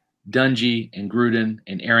why Dungy and Gruden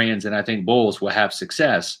and Arians and I think Bowles will have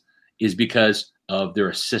success is because of their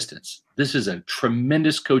assistants. This is a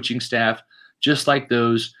tremendous coaching staff, just like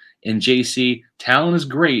those in JC. Talent is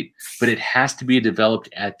great, but it has to be developed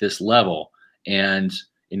at this level. And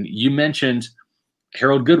And you mentioned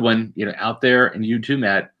Harold Goodwin, out there, and you too,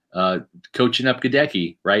 Matt, coaching up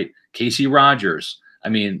Gadecki, right? Casey Rogers. I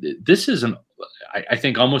mean, this is I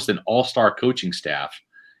think almost an all-star coaching staff.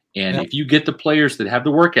 And if you get the players that have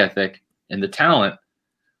the work ethic and the talent,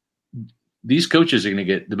 these coaches are going to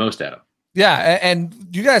get the most out of them. Yeah, and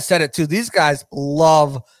you guys said it too. These guys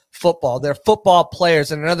love football. They're football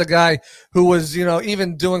players. And another guy who was,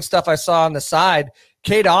 even doing stuff I saw on the side,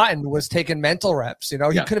 Cade Otton was taking mental reps. He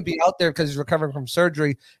couldn't be out there because he's recovering from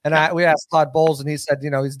surgery. And we asked Todd Bowles, and he said,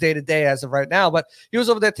 he's day-to-day as of right now. But he was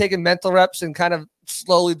over there taking mental reps and kind of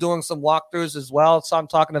slowly doing some walkthroughs as well. So I'm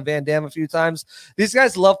talking to Van Dam a few times. These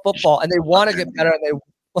guys love football, and they want to get better, and they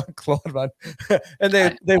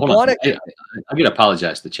want to. I'm going to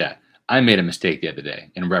apologize to the chat. I made a mistake the other day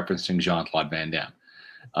in referencing Jean-Claude Van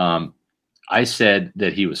Damme. I said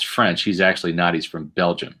that he was French. He's actually not. He's from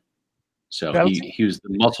Belgium. So he was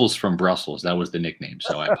the Muscles from Brussels. That was the nickname.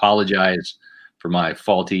 So I apologize for my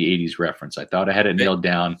faulty 80s reference. I thought I had it nailed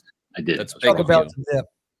down. I didn't. That's big of you.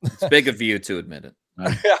 It's big of you to admit it.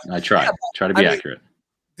 I try to be accurate.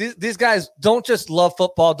 These guys don't just love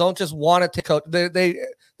football, don't just want to take coach.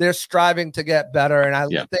 They're striving to get better. And I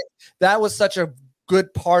think that was such a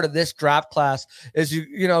good part of this draft class is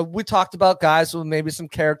we talked about guys with maybe some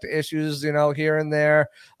character issues, here and there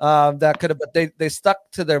that could have, but they stuck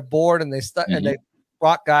to their board and they stuck and they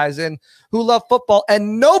brought guys in who love football.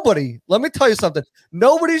 And let me tell you something,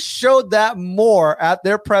 nobody showed that more at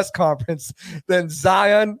their press conference than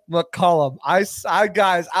Zion McCollum.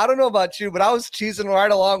 Guys, I don't know about you, but I was cheesing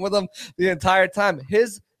right along with him the entire time.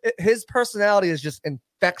 His personality is just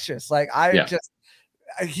infectious.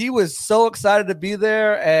 He was so excited to be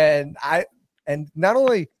there, and not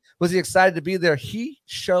only was he excited to be there, he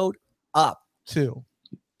showed up too.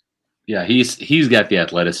 Yeah, he's got the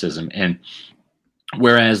athleticism, and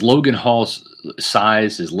whereas Logan Hall's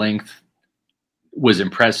size, his length was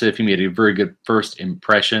impressive. He made a very good first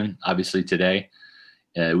impression, obviously today.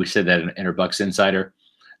 We said that in Interbucks Insider.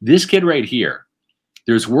 This kid right here,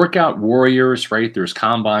 there's workout warriors, right? There's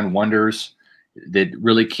combine wonders that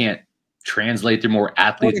really can't translate to more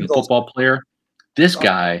athletes and football player. This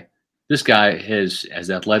guy has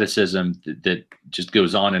athleticism that just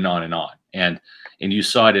goes on and on and on. And you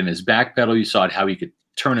saw it in his back pedal. You saw it how he could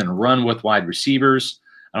turn and run with wide receivers.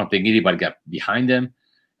 I don't think anybody got behind him.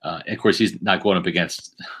 And of course, he's not going up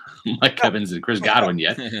against Mike Evans and Chris Godwin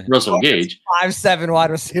yet. Russell Gage, 5'7"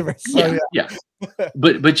 wide receivers. So yeah.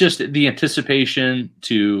 But just the anticipation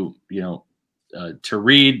to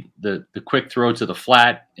read the quick throw to the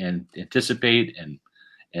flat and anticipate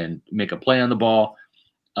and make a play on the ball.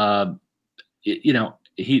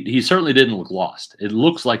 He certainly didn't look lost. It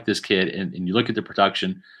looks like this kid, and you look at the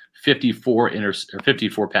production, 54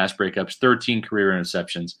 pass breakups, 13 career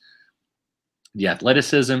interceptions, the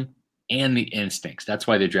athleticism and the instincts. That's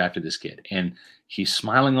why they drafted this kid. And he's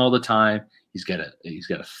smiling all the time. He's got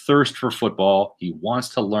a thirst for football. He wants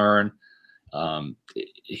to learn.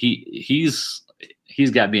 He's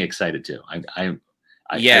got me excited too. I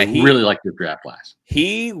really like the draft class.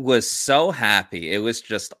 He was so happy. It was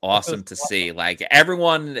just awesome to see. Like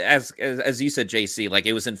everyone, as you said, JC, like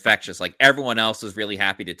it was infectious. Like everyone else was really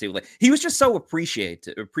happy to too. Like he was just so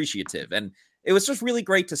appreciative, and it was just really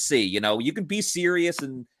great to see. You can be serious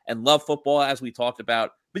and love football as we talked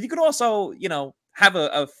about, but you could also have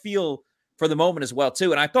a feel for the moment as well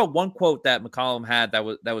too. And I thought one quote that McCollum had that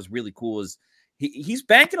was really cool is he's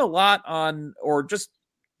banking a lot on, or just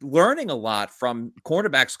learning a lot from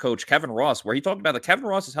cornerbacks coach Kevin Ross, where he talked about that Kevin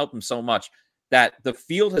Ross has helped him so much that the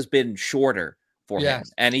field has been shorter for him.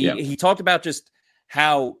 And he talked about just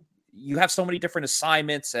how you have so many different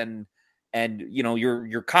assignments and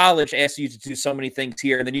your college asks you to do so many things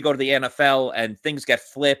here, and then you go to the NFL and things get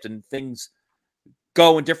flipped and things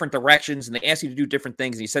go in different directions and they ask you to do different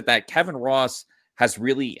things. And he said that Kevin Ross has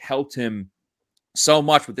really helped him so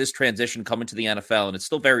much with this transition coming to the NFL, and it's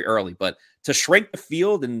still very early, but to shrink the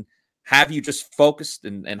field and have you just focused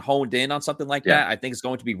and honed in on something like that, I think is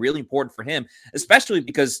going to be really important for him, especially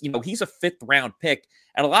because, he's a 5th round pick.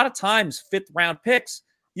 And a lot of times 5th round picks,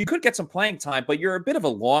 you could get some playing time, but you're a bit of a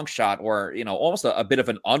long shot or, almost a bit of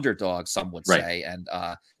an underdog, some would say. And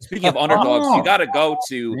speaking of underdogs, you got to go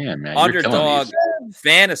to Underdog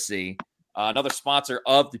Fantasy, another sponsor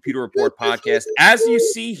of the Pewter Report podcast. As you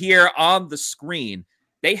see here on the screen,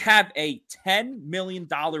 they have a $10 million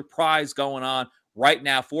prize going on right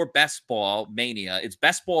now for Best Ball Mania. It's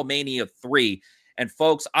Best Ball Mania 3. And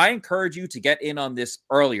folks, I encourage you to get in on this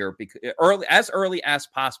early as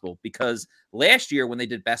possible, because last year when they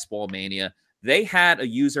did Best Ball Mania, they had a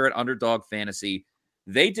user at Underdog Fantasy.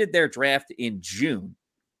 They did their draft in June.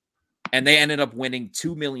 and they ended up winning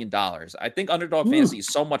 $2 million. I think Underdog Fantasy is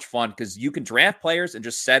so much fun because you can draft players and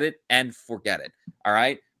just set it and forget it. All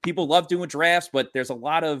right. People love doing drafts, but there's a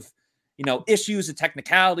lot of, issues and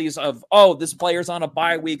technicalities of, this player's on a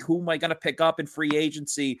bye week. Who am I going to pick up in free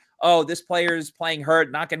agency? Oh, this player is playing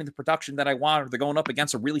hurt, not getting the production that I want, or they're going up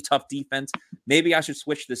against a really tough defense. Maybe I should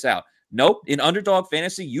switch this out. Nope. In Underdog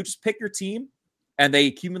Fantasy, you just pick your team and they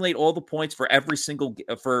accumulate all the points for every single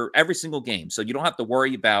game. So you don't have to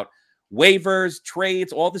worry about waivers,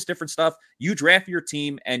 trades, all this different stuff. You draft your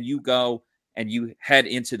team and you go and you head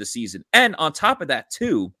into the season. And on top of that,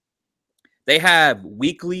 too, they have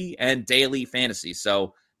weekly and daily fantasy.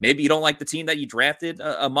 So maybe you don't like the team that you drafted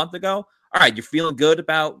a month ago. All right, you're feeling good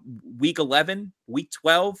about week 11, week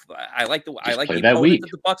 12. I like the opponent that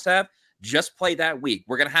the Bucks have. Just play that week.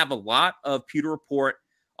 We're going to have a lot of Pewter Report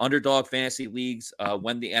Underdog Fantasy leagues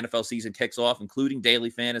when the NFL season kicks off, including daily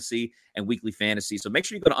fantasy and weekly fantasy. So make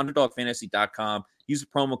sure you go to underdogfantasy.com, use the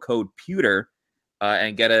promo code Pewter,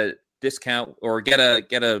 and get a discount or get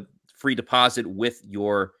a free deposit with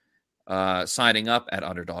your signing up at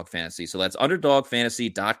Underdog Fantasy. So that's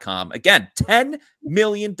underdogfantasy.com. Again, $10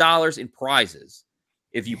 million in prizes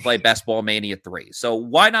if you play Best Ball Mania 3. So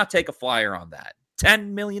why not take a flyer on that? $10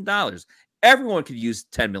 million. Everyone could use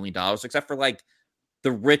 $10 million except for like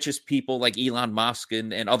the richest people like Elon Musk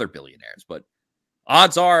and other billionaires. But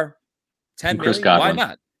odds are $10 million. Why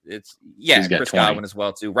not? It's Chris 20. Godwin as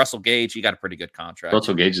well too. Russell Gage, he got a pretty good contract.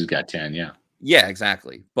 Russell Gage has got 10, yeah. Yeah,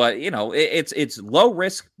 exactly. But it's low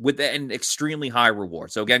risk with an extremely high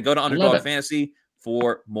reward. So again, go to Underdog Fantasy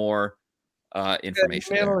for more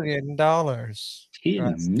information. $10 million.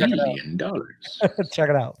 $10 million. Check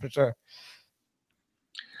it out for sure.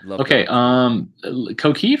 Okay,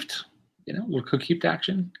 Cokeeft, little Cokeeft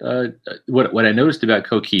action. What I noticed about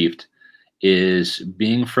Cokeeft is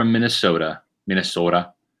being from Minnesota,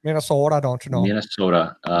 don't you know?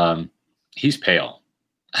 Minnesota. He's pale.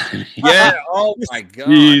 Yeah. Oh my God.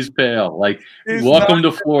 He's pale. Like, welcome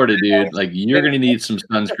to Florida, dude. Like, you're gonna need some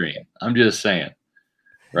sunscreen. I'm just saying,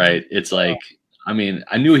 right? It's like, I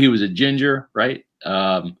knew he was a ginger, right?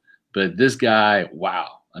 But this guy,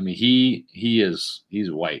 wow. He's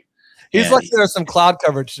white. He's lucky there's some cloud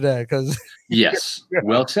coverage today, because yes,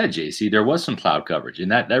 well said, JC. There was some cloud coverage, and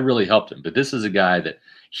that really helped him. But this is a guy that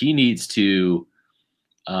he needs to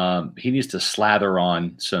slather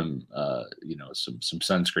on some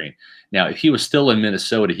sunscreen. Now, if he was still in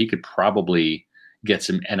Minnesota, he could probably get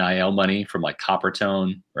some NIL money from like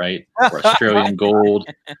Coppertone, right, or Australian Gold,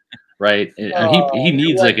 right. And he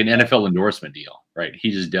needs like an NFL endorsement deal, right?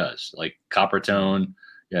 He just does, like Coppertone,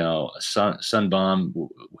 Sunbum,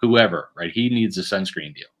 whoever, right? He needs a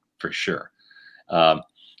sunscreen deal for sure.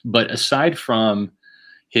 But aside from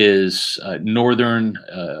his northern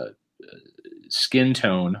skin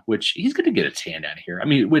tone, which he's going to get a tan out of here.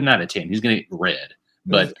 Not a tan. He's going to get red.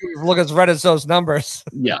 But look as red as those numbers.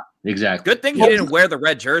 Yeah, exactly. Good thing he didn't wear the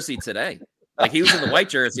red jersey today. Like, he was in the white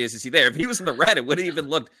jersey, as you see there. If he was in the red, it would have even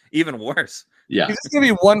looked even worse. Yeah. He's going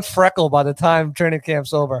to be one freckle by the time training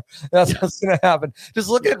camp's over. That's what's going to happen. Just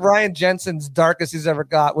look at Ryan Jensen's darkest he's ever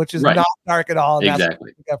got, which is not dark at all. And exactly. That's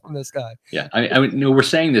what we got from this guy. Yeah. We're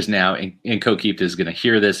saying this now, and Cokeeft is going to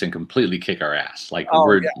hear this and completely kick our ass. Like,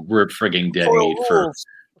 we're frigging dead meat for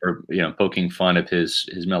poking fun of his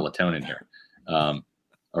melatonin here.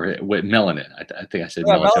 Or melanin. I think I said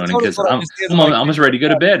melatonin because I'm almost ready to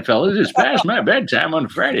go to bed, fellas. It's past my bedtime on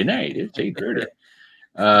Friday night. It's 8:30.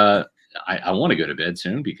 I want to go to bed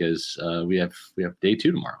soon because we have day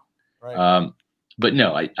 2 tomorrow. Right. But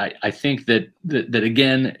no, I think that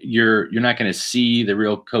again, you're not going to see the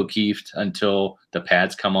real Cokeeft until the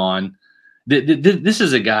pads come on. This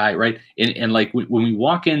is a guy, right? And like when we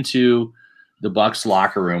walk into the Bucks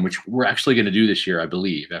locker room, which we're actually going to do this year, I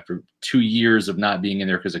believe, after 2 years of not being in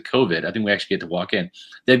there because of COVID, I think we actually get to walk in.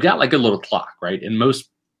 They've got like a little clock, right? And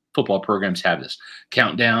most football programs have this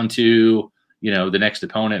countdown to, the next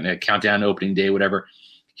opponent, and a countdown to opening day, whatever.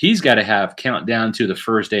 He's got to have countdown to the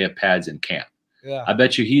first day of pads in camp. Yeah. I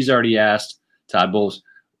bet you he's already asked Todd Bowles,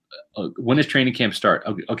 when does training camp start?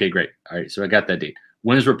 Okay, great. All right, so I got that date.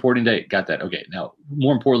 When is reporting day? Got that. Okay, now,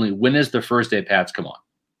 more importantly, when is the first day of pads come on?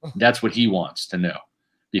 That's what he wants to know,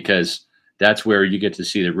 because that's where you get to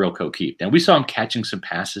see the real Cokeeft. And we saw him catching some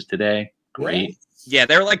passes today. Great. Yeah,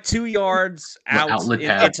 they were like 2 yards out into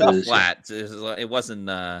the flat. It wasn't.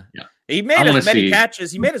 He made as many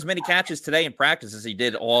catches. He made as many catches today in practice as he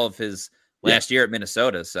did all of his last year at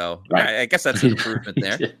Minnesota. So I guess that's an improvement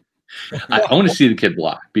there. I want to see the kid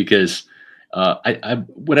block, because what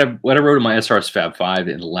I wrote in my SRS Fab 5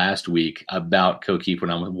 in last week about Cokeeft when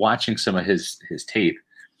I was watching some of his tape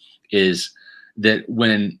is that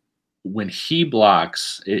when when he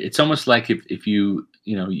blocks, it's almost like if you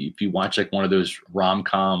watch like one of those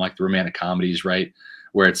rom-com, like the romantic comedies, right?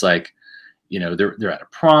 Where it's like, they're at a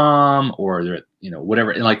prom or they're at,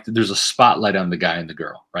 whatever. And like, there's a spotlight on the guy and the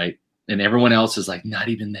girl, right? And everyone else is like, not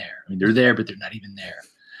even there. I mean, they're there, but they're not even there.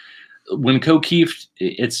 When O'Keefe,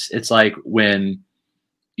 it's like when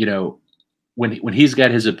he's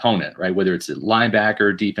got his opponent, right? Whether it's a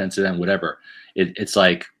linebacker, defensive end, whatever, it's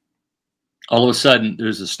like all of a sudden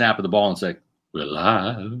there's a snap of the ball and it's like, well,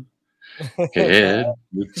 I've had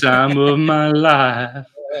the time of my life.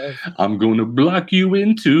 I'm going to block you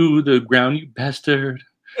into the ground, you bastard.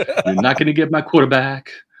 You're not going to get my quarterback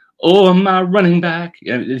or my running back.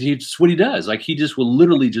 And it's what he does. Like, he just will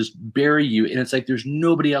literally just bury you. And it's like there's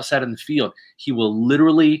nobody else out in the field. He will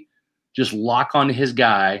literally just lock onto his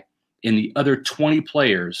guy, and the other 20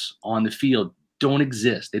 players on the field don't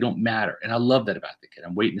exist. They don't matter. And I love that about the kid.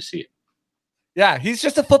 I'm waiting to see it. Yeah, he's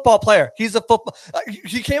just a football player. He's a football.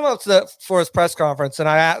 He came up for his press conference, and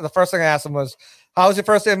the first thing I asked him was, "How was your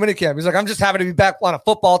first day of minicamp?" He's like, "I'm just happy to be back on a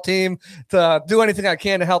football team, to do anything I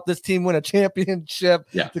can to help this team win a championship,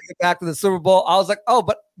 to get back to the Super Bowl." I was like, "Oh,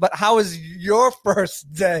 but how was your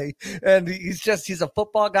first day?" And he's a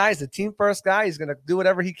football guy. He's a team first guy. He's going to do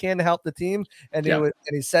whatever he can to help the team. And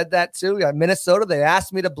he said that too. Yeah, Minnesota, they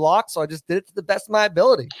asked me to block, so I just did it to the best of my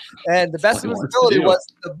ability. And the best of his ability was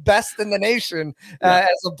the best in the nation as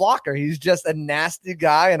a blocker. He's just a nasty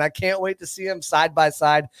guy, and I can't wait to see him side by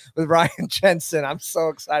side with Ryan Jensen. I'm so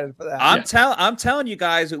excited for that. I'm telling you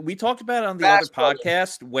guys, we talked about it on the other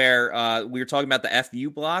podcast where we were talking about the FU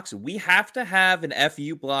blocks. We have to have an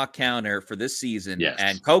FU block counter for this season,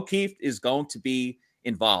 and O'Keefe is going to be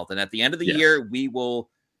involved. And at the end of the year, we will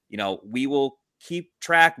keep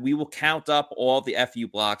track. We will count up all the FU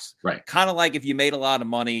blocks. Right. Kind of like if you made a lot of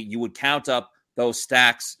money, you would count up those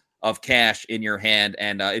stacks of cash in your hand.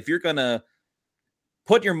 And if you're going to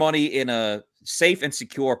put your money in a safe and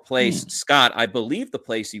secure place, Scott, I believe the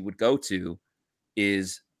place you would go to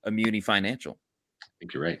is Immuni Financial. I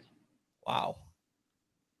think you're right. Wow.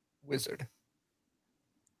 Wizard.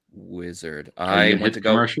 I went to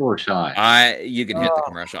go commercial or shy. You can hit the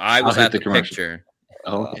commercial. I was at the picture.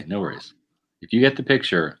 Oh, okay, no worries. If you get the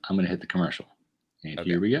picture, I'm going to hit the commercial. And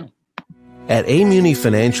here we go. At Immuni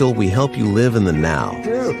Financial, we help you live in the now.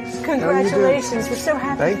 Dude, congratulations. We're so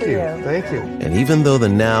happy for you. Thank you. And even though the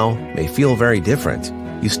now may feel very different,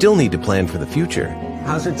 you still need to plan for the future.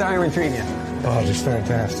 How's retirement treating you? Oh, just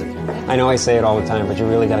fantastic. I know I say it all the time, but you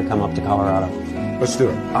really got to come up to Colorado. Let's do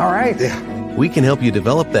it. All right. Yeah. We can help you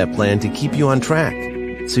develop that plan to keep you on track,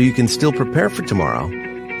 so you can still prepare for tomorrow,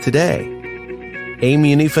 today.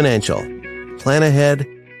 Immuni Financial. Plan ahead,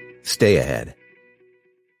 stay ahead.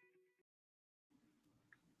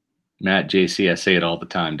 Matt, JC, I say it all the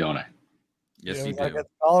time, don't I? Yes, you do.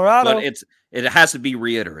 Colorado. But it has to be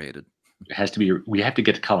reiterated. It has to be. We have to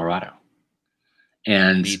get to Colorado,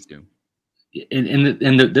 and Need to.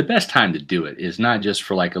 And the best time to do it is not just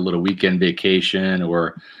for like a little weekend vacation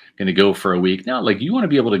or going to go for a week. No, like you want to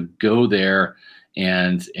be able to go there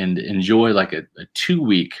and enjoy like a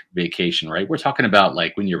 2-week vacation, right? We're talking about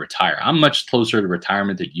like when you retire. I'm much closer to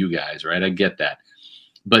retirement than you guys, right? I get that.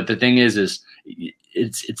 But the thing is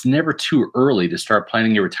it's never too early to start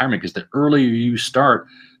planning your retirement, because the earlier you start,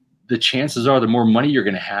 the chances are the more money you're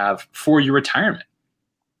going to have for your retirement.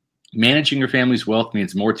 Managing your family's wealth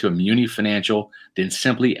means more to Immuni Financial than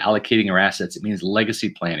simply allocating your assets. It means legacy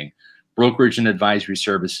planning, brokerage and advisory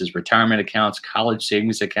services, retirement accounts, college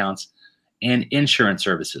savings accounts, and insurance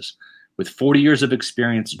services. With 40 years of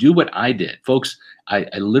experience, do what I did. Folks, I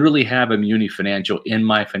literally have Immuni Financial in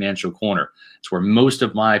my financial corner. It's where most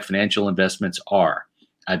of my financial investments are.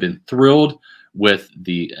 I've been thrilled with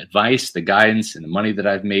the advice, the guidance, and the money that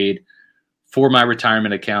I've made for my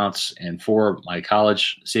retirement accounts and for my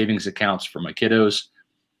college savings accounts for my kiddos.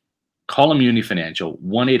 Call Immuni Financial,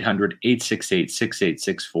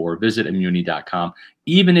 1-800-868-6864. Visit Immuni.com.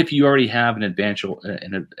 Even if you already have a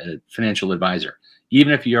financial advisor,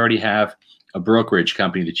 even if you already have a brokerage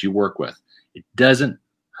company that you work with, it doesn't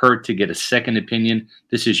hurt to get a second opinion.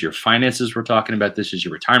 This is your finances we're talking about. This is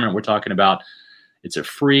your retirement we're talking about. It's a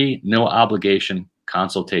free, no obligation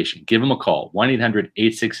consultation. Give them a call,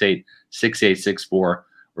 1-800-868-6864, or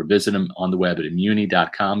visit them on the web at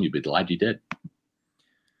Immuni.com. You'll be delighted you did.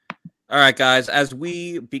 All right, guys, as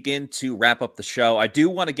we begin to wrap up the show, I do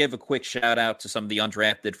want to give a quick shout out to some of the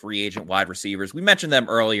undrafted free agent wide receivers. We mentioned them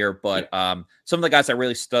earlier, but some of the guys that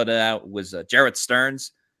really stood out was Jarrett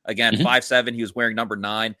Stearns. Again, 5'7", he was wearing number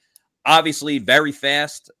 9. Obviously, very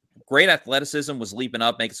fast, great athleticism, was leaping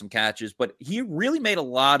up, making some catches, but he really made a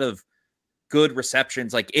lot of good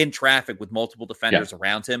receptions, like in traffic with multiple defenders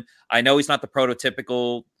around him. I know he's not the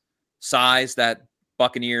prototypical size that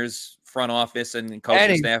Buccaneers front office and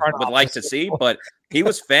coaching staff would like to see, but he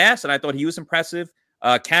was fast, and I thought he was impressive.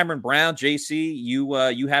 Cameron Brown, JC,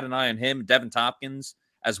 you had an eye on him. Devin Tompkins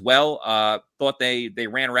as well. Thought they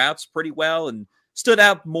ran routes pretty well and stood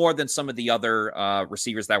out more than some of the other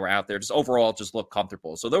receivers that were out there. Just overall, just looked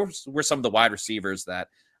comfortable. So those were some of the wide receivers that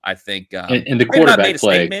I think and the quarterback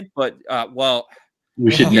play, statement, but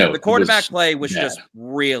we should know the quarterback play was just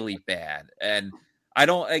really bad. And I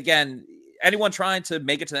don't, again, anyone trying to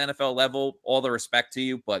make it to the NFL level, all the respect to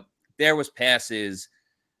you, but there was passes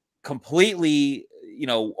completely,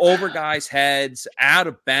 over guys' heads, out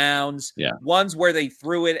of bounds. Ones where they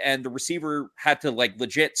threw it and the receiver had to like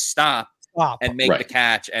legit stop and make the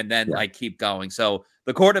catch and then like keep going. So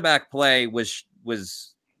the quarterback play was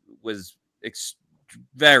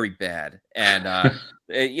very bad, and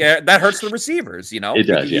that hurts the receivers. It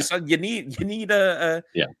does. You need a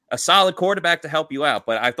solid quarterback to help you out.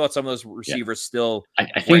 But I thought some of those receivers still.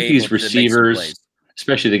 I think these receivers,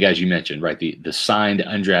 especially the guys you mentioned, right? The signed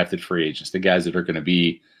undrafted free agents, the guys that are going to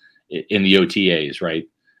be in the OTAs, right?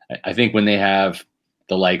 I think when they have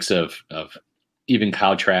the likes of even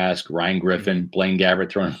Kyle Trask, Ryan Griffin, Blaine Gabbert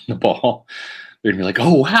throwing the ball, they're gonna be like,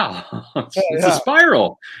 "Oh wow, it's a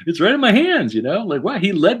spiral! It's right in my hands." Like, wow,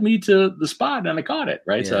 he led me to the spot and I caught it,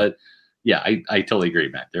 right? So, I totally agree,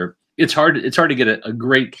 Matt. It's hard to get a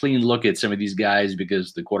great clean look at some of these guys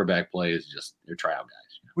because the quarterback play is just they're tryout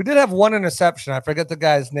guys. We did have one interception. I forget the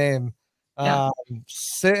guy's name.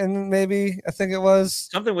 Sitting, maybe I think it was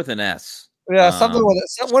something with an S. Yeah, something with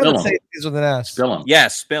it. One of the safeties with an S. Spillum. Yeah,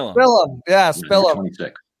 Spillum. Yeah, Spillum.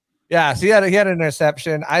 Yeah, so he had an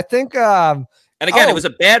interception. I think. And again, it was a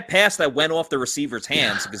bad pass that went off the receiver's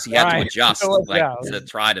hands because he had to adjust to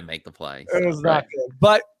try to make the play. It was not good.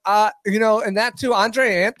 But, and that too,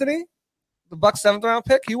 Andre Anthony, the Bucs 7th round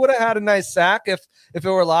pick, he would have had a nice sack if it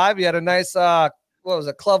were live. He had a nice,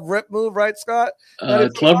 club rip move, right, Scott?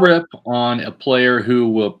 Club rip on a player who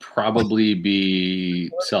will probably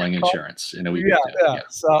be selling insurance in a week. Yeah.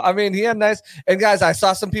 So, I mean, he had nice. And guys, I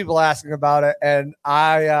saw some people asking about it. And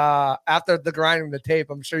I, after the grinding the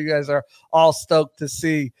tape, I'm sure you guys are all stoked to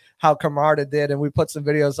see how Camarda did. And we put some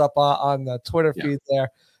videos up on the Twitter feed there.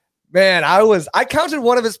 Man, I counted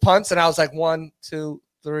one of his punts and I was like 1, 2,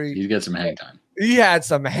 3. He's got some hang time. He had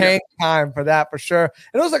some hang time for that for sure.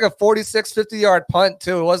 And it was like a 46, 50-yard punt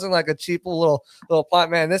too. It wasn't like a cheap little punt.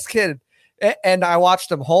 Man, this kid, and I watched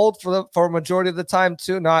him hold for a majority of the time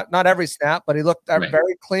too. Not every snap, but he looked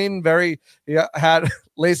very clean, he had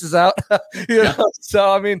laces out.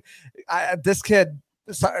 So I mean, this kid,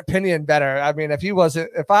 opinion better. I mean, if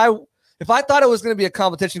I thought it was going to be a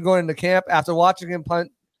competition going into camp after watching him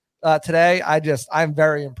punt today, I'm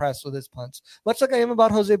very impressed with his punts, much like I am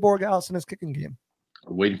about Jose Borregales and his kicking game.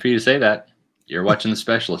 We're waiting for you to say that. You're watching the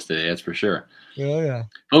specialist today, that's for sure. Yeah.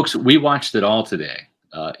 Folks, we watched it all today,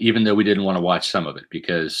 even though we didn't want to watch some of it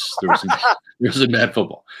because there was some bad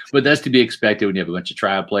football. But that's to be expected when you have a bunch of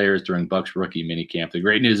tryout players during Bucs rookie minicamp. The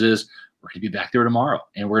great news is we're going to be back there tomorrow,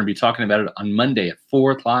 and we're going to be talking about it on Monday at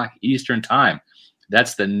 4 o'clock Eastern time.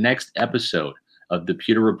 That's the next episode of the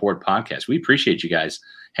Pewter Report podcast. We appreciate you guys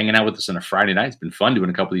hanging out with us on a Friday night. It's been fun doing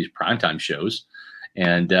a couple of these primetime shows.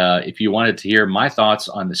 And if you wanted to hear my thoughts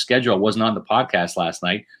on the schedule, I wasn't on the podcast last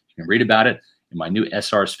night. You can read about it in my new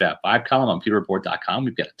SR's Fab 5 column on pewterreport.com.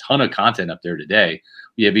 We've got a ton of content up there today.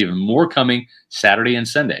 We have even more coming Saturday and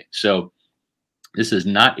Sunday. So this is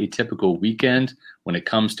not a typical weekend when it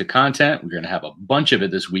comes to content. We're going to have a bunch of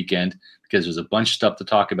it this weekend because there's a bunch of stuff to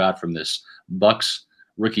talk about from this Bucs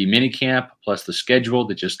rookie minicamp, plus the schedule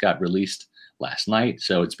that just got released last night.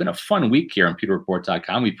 So it's been a fun week here on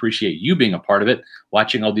pewterreport.com. We appreciate you being a part of it,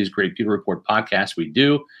 watching all these great Pewter Report podcasts we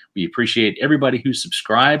do. We appreciate everybody who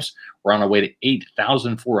subscribes. We're on our way to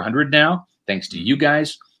 8,400 now, thanks to you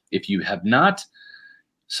guys. If you have not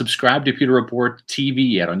subscribed to Pewter Report TV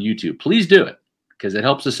yet on YouTube, please do it because it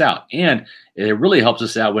helps us out. And it really helps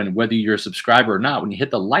us out whether you're a subscriber or not, when you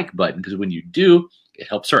hit the like button, because when you do, it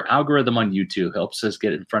helps our algorithm on YouTube, helps us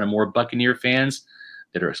get in front of more Buccaneer fans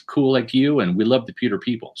that are as cool like you, and we love the Pewter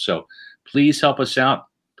people. So please help us out.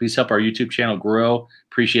 Please help our YouTube channel grow.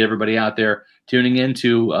 Appreciate everybody out there tuning in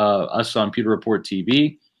to us on Pewter Report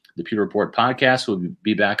TV. The Pewter Report podcast will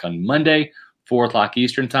be back on Monday, 4 o'clock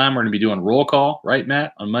Eastern time. We're going to be doing roll call, right,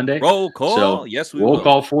 Matt, on Monday? Roll call, so yes, we roll will.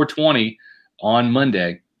 Call 420 on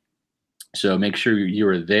Monday. So make sure you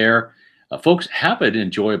are there. Folks, have an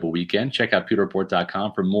enjoyable weekend. Check out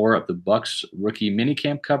pewterreport.com for more of the Bucs rookie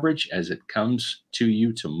minicamp coverage as it comes to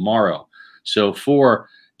you tomorrow. So for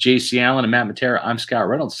JC Allen and Matt Matera, I'm Scott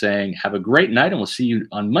Reynolds saying have a great night, and we'll see you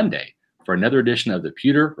on Monday for another edition of the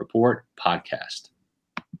Pewter Report podcast.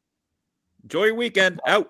 Enjoy your weekend. Out.